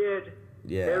turned red,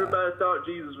 everybody thought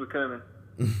Jesus was coming.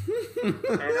 And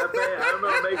I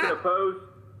remember making a post.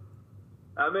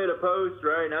 I made a post,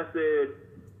 right, and I said,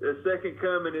 the second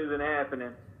coming isn't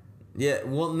happening. Yeah,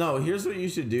 well, no, here's what you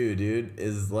should do, dude,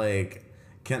 is, like,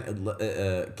 can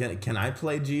I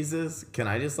play Jesus? Can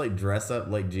I just, like, dress up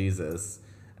like Jesus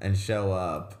and show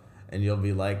up? And you'll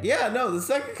be like, yeah, no, the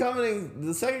second coming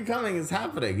is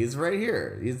happening. He's right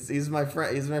here. He's my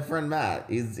friend. He's my friend Matt.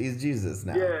 He's Jesus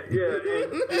now. Yeah,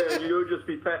 and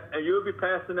you'll be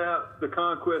passing out the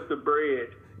conquest of bread.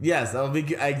 Yes, I'll be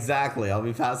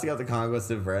passing out the conquest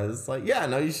of bread. It's like, yeah,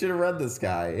 no, you should have read this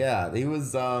guy. Yeah, he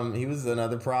was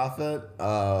another prophet.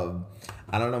 I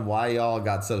don't know why y'all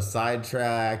got so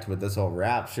sidetracked with this whole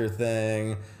rapture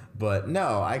thing, but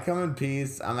no, I come in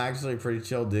peace. I'm actually a pretty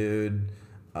chill dude.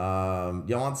 Y'all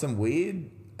want some weed?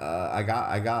 I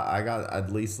got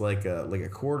at least like a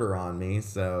quarter on me.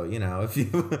 So, if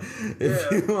you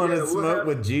want to smoke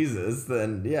with Jesus,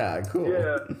 then yeah, cool.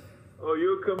 Yeah. Or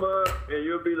you'll come up and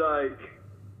you'll be like,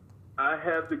 I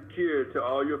have the cure to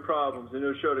all your problems, and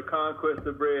it'll show the conquest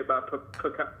of bread by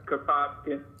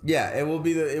Kropotkin. Yeah, it will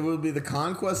be the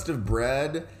conquest of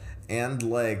bread. And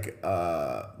like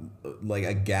a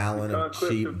gallon of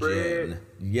cheap gin.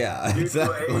 Yeah,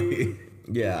 exactly.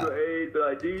 Yeah.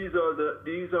 Like, these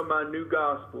are my new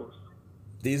gospels.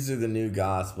 These are the new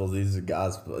gospels. These are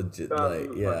gospel, like,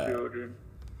 My yeah. children.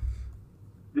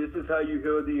 This is how you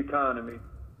heal the economy.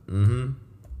 Mm-hmm.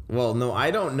 Well, no,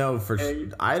 I don't know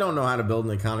And I don't know how to build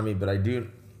an economy, but I do.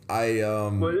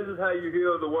 Well, this is how you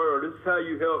heal the world. This is how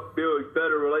you help build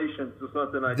better relations or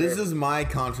something like This that. is my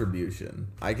contribution.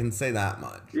 I can say that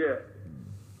much. Yeah.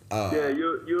 Yeah,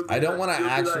 you'll be I don't like- want to you'll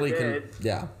be actually. like that.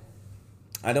 Yeah.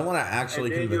 I don't want to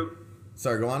actually And then convince.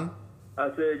 Sorry, go on. I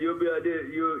said you'll be like this.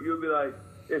 You'll be like,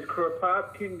 is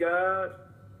Kropotkin God?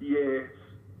 Yes.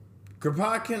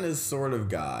 Kropotkin is sort of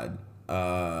God.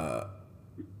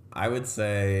 I would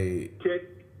say Can't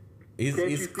he's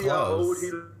you see how old close.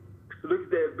 he looks? Look at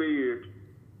that beard.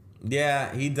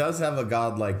 Yeah, he does have a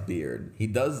godlike beard. He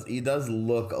does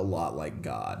look a lot like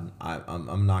God.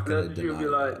 I'm not gonna That's deny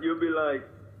that. you'll be like,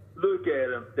 look at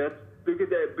him. Look at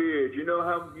that beard. You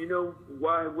know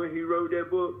why when he wrote that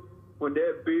book? When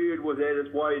that beard was at its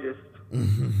whitest.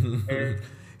 and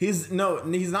He's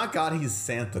not God. He's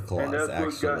Santa Claus. that's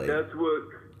Actually, that's what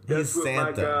He's my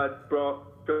Santa. God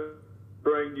brought to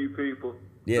bring you people.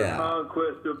 Yeah. The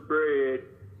conquest of bread.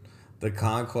 the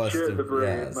conquest Share of the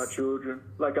bread, yes. my children.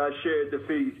 Like I shared the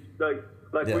feast. Like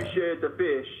we Yeah. shared the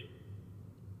fish.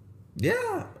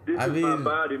 Yeah, This I is mean, my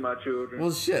body, my children.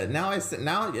 well, shit. Now I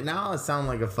sound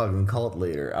like a fucking cult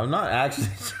leader. I'm not actually.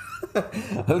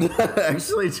 I'm not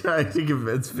actually trying to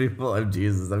convince people I'm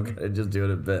Jesus. I'm kind of just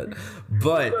doing a bit.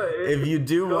 But if you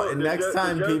do, No, next the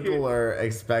time joke people is- are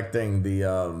expecting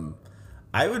the,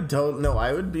 I would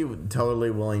be totally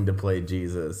willing to play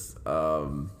Jesus.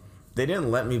 They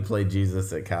didn't let me play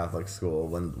Jesus at Catholic school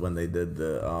when they did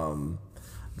the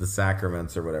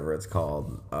sacraments or whatever it's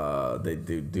called. They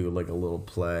do like a little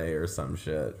play or some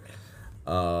shit.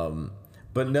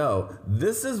 But no,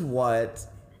 this is what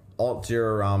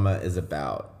Alt-Giorama is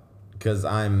about. Because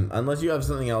unless you have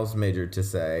something else major to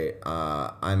say,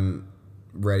 I'm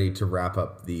ready to wrap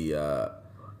up the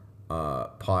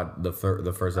pod, the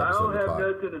first I episode don't of the have pod.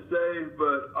 nothing to say,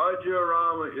 but our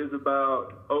diorama is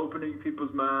about opening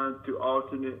people's minds to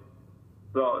alternate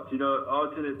thoughts,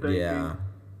 alternate thinking, Yeah.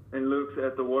 and looks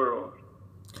at the world.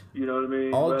 You know what I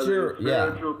mean? Alter- Whether it's yeah.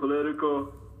 spiritual,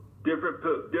 political,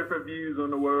 different views on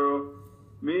the world.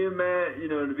 Me and Matt,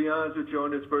 to be honest with you,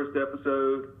 on this first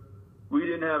episode, we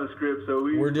didn't have a script, so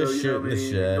We're just you know what I shooting the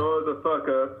mean, shit. ignore the fuck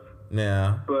ups.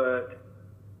 Yeah. But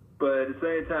at the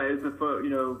same time, it's a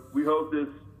fun. We hope this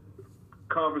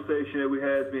conversation that we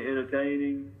had has been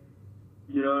entertaining.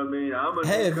 You know what I mean? I'm a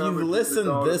Hey, if newcomer you've to listened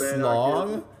Dog this Band long,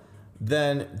 Orchestra.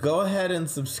 then go ahead and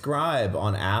subscribe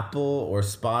on Apple or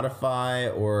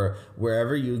Spotify or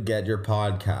wherever you get your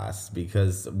podcasts,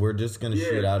 because we're just going to Yeah.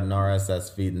 shoot out an RSS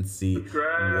feed and see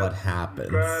Subscribe, what happens.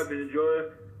 Subscribe and enjoy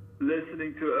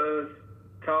listening to us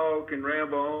talk and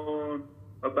ramble on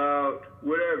about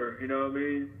whatever. You know what I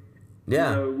mean?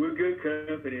 Yeah. We're good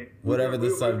company. Whatever the We're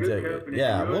good subject. company.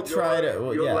 Yeah, You'll we'll try enjoy to. it.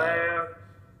 Well, You'll yeah. laugh.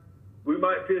 We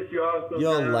might piss you off sometimes.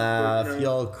 You'll but, laugh,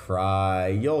 you'll cry,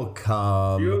 you'll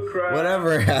come, You'll cry.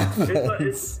 whatever happens.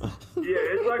 It's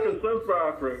like a soap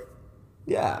opera.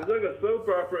 Yeah. It's like a soap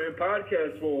opera in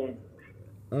podcast form.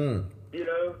 Mm.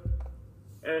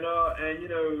 And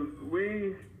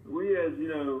we as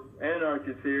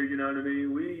anarchists here, you know what I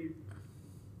mean.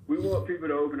 We want people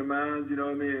to open their minds, you know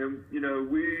what I mean. And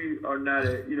we are not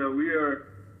we are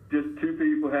just two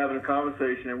people having a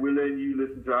conversation, and we're letting you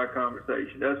listen to our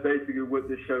conversation. That's basically what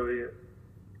this show is.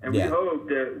 And Yeah. we hope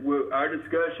that our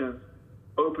discussions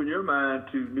open your mind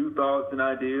to new thoughts and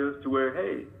ideas to where,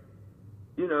 hey,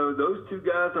 those two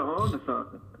guys are on to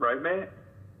something, right, man?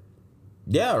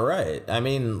 Yeah, right. I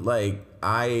mean, like,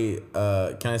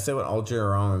 can I say what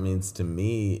Alt-Giorama means to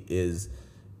me is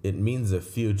it means a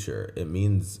future. It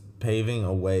means paving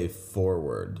a way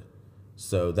forward.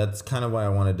 So that's kind of why I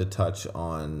wanted to touch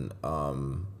on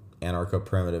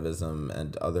anarcho-primitivism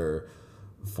and other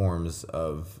forms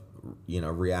of,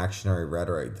 reactionary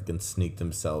rhetoric that can sneak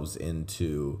themselves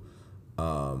into,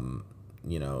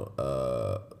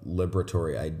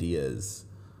 liberatory ideas.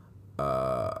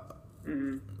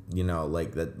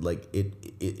 Like that, like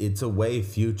it's a way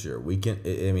future. We can,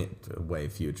 way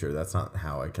future. That's not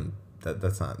how I can.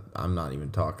 That's not. I'm not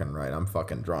even talking right. I'm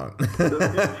fucking drunk.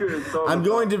 The future is so I'm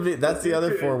going to be. That's the other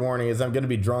future is- forewarning is I'm going to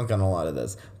be drunk on a lot of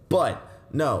this. But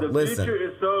no, The listen.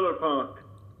 future is solar punk.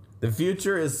 The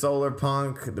future is solar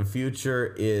punk. The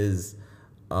future is,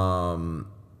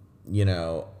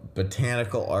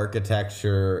 botanical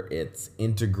architecture. It's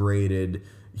integrated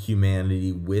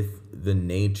humanity with the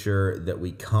nature that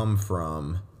we come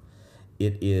from.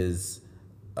 It is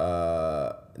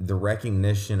the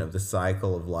recognition of the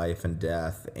cycle of life and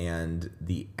death and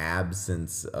the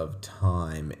absence of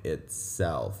time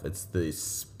itself. It's the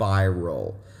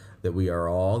spiral that we are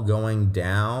all going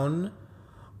down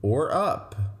or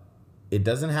up. It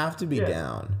doesn't have to be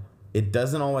down. It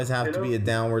doesn't always have to be a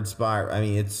downward spiral. I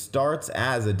mean, it starts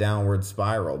as a downward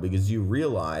spiral because you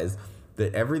realize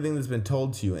that everything that's been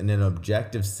told to you in an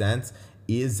objective sense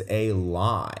is a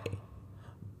lie.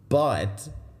 But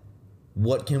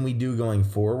what can we do going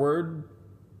forward?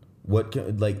 What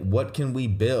can we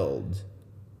build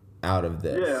out of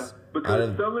this? Yeah,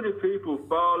 because so many people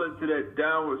fall into that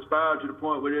downward spiral to the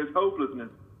point where there's hopelessness.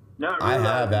 Not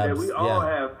realizing that we all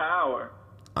have power.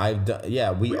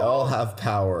 We all have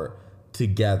power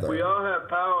together. We all have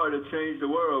power to change the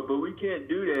world, but we can't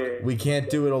do that. We can't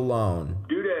do it alone.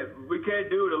 We can't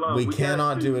do it alone. We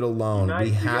cannot do it alone.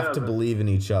 We have to believe in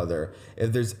each other.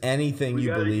 If there's anything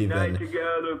you believe in,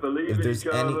 together, believe in each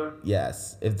other.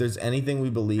 Yes. If there's anything we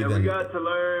believe in, we got to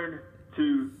learn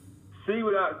to see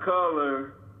without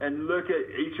color and look at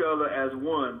each other as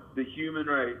one, the human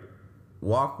race.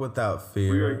 Walk without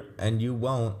fear, and you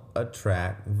won't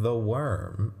attract the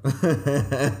worm.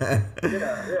 I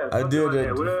do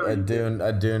a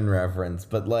Dune reference,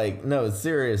 but like, no,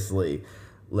 seriously,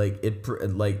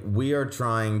 we are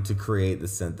trying to create the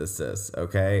synthesis.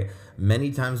 Okay, many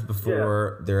times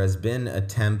before there has been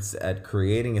attempts at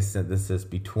creating a synthesis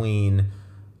between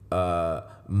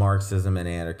Marxism and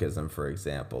anarchism, for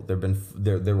example.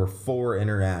 There were 4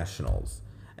 internationals,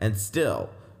 and still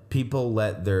people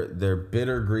let their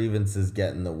bitter grievances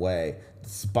get in the way,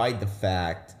 despite the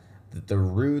fact that the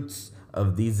roots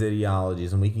of these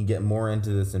ideologies, and we can get more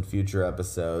into this in future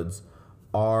episodes,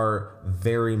 are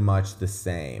very much the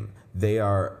same. They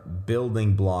are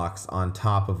building blocks on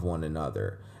top of one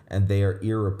another, and they are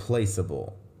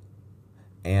irreplaceable.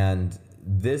 And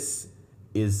this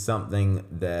is something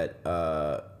that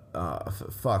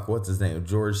what's his name?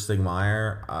 George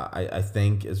Stegmaier, I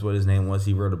think is what his name was.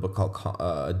 He wrote a book called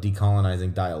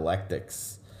Decolonizing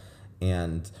Dialectics,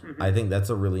 and I think that's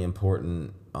a really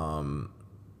important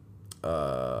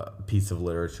piece of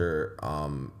literature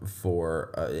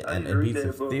for and piece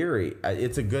of theory.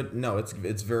 It's a good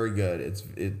it's very good.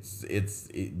 It's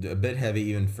a bit heavy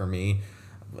even for me.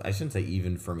 I shouldn't say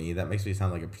even for me. That makes me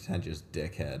sound like a pretentious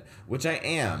dickhead, which I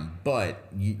am, but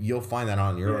you'll find that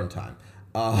on your own time.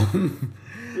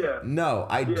 No,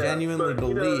 I genuinely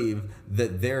believe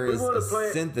that there is a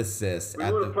synthesis. We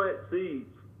want to plant seeds.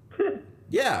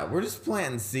 Yeah, we're just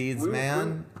planting seeds,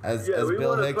 man. As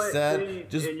Bill Hicks said,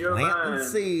 just planting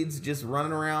seeds, just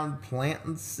running around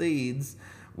planting seeds,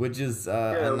 which is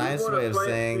a nice way of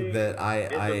saying that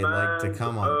I like to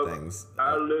come on things.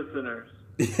 Our listeners.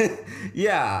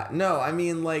 Yeah, no, I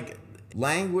mean, like,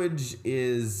 language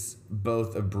is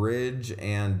both a bridge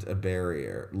and a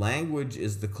barrier. Language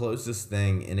is the closest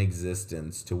thing in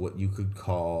existence to what you could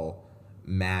call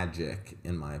magic,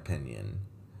 in my opinion,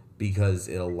 because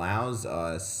it allows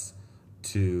us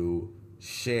to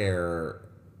share.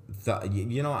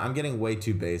 I'm getting way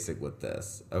too basic with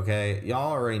this, okay?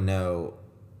 Y'all already know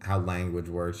how language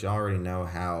works. Y'all already know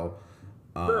how,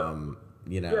 y'all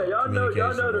know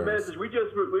the message.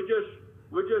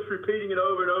 We're just repeating it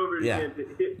over and over again to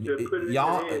put it in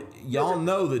your head. Y'all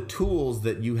know the tools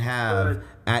that you have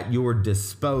at your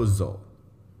disposal,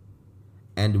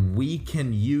 and we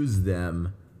can use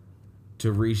them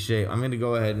to reshape. I'm going to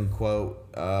go ahead and quote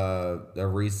a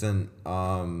recent,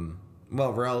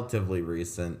 relatively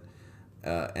recent,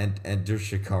 Enter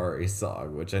Shikari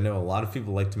song, which I know a lot of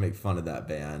people like to make fun of that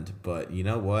band, but you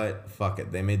know what? Fuck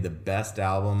it. They made the best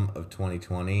album of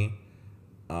 2020,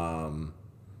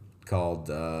 called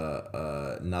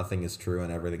Nothing Is True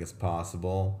and Everything Is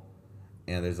Possible.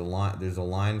 And there's a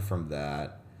line from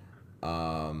that,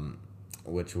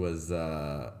 which was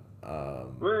Well,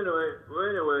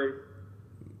 anyway,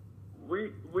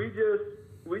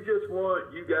 we just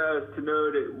want you guys to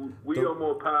know that we are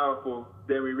more powerful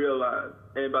than we realize.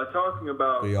 And by talking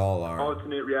about we all are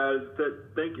alternate realities,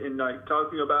 thinking like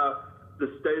talking about the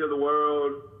state of the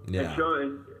world and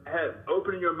showing,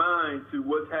 opening your mind to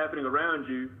what's happening around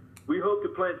you, we hope to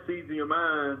plant seeds in your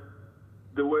mind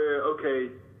to where,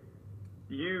 okay,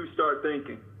 you start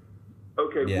thinking,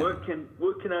 okay, what can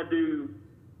I do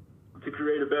to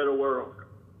create a better world?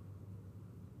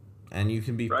 And you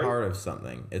can be part of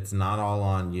something. It's not all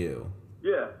on you.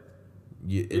 Yeah.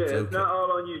 It's okay. Not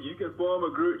all on you. You can form a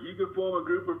group. You can form a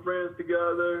group of friends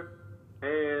together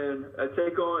and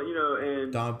take on,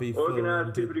 and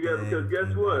organize people together. Because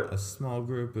guess what? A small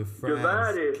group of friends.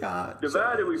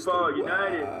 Divided we fall.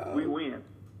 United we win.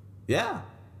 Yeah.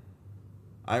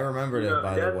 I remembered it,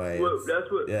 by the way.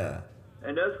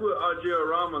 And that's what our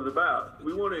Georama is about.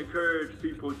 We want to encourage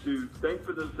people to think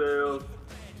for themselves,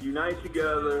 unite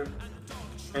together,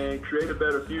 and create a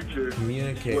better future.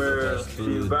 Communicate where with us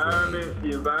through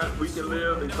the environment, we can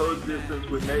live in coexistence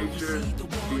with nature, the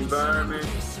environment,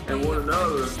 and one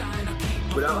another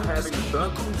without having to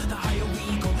suffer.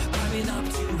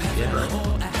 Yeah,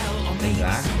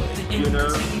 exactly. You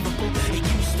know,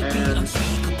 and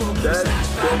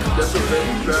that's what they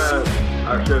describe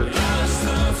our church.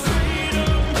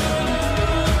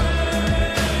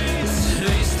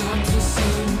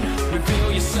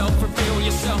 Reveal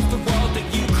yourself, the world that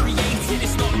you created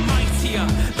is not mightier.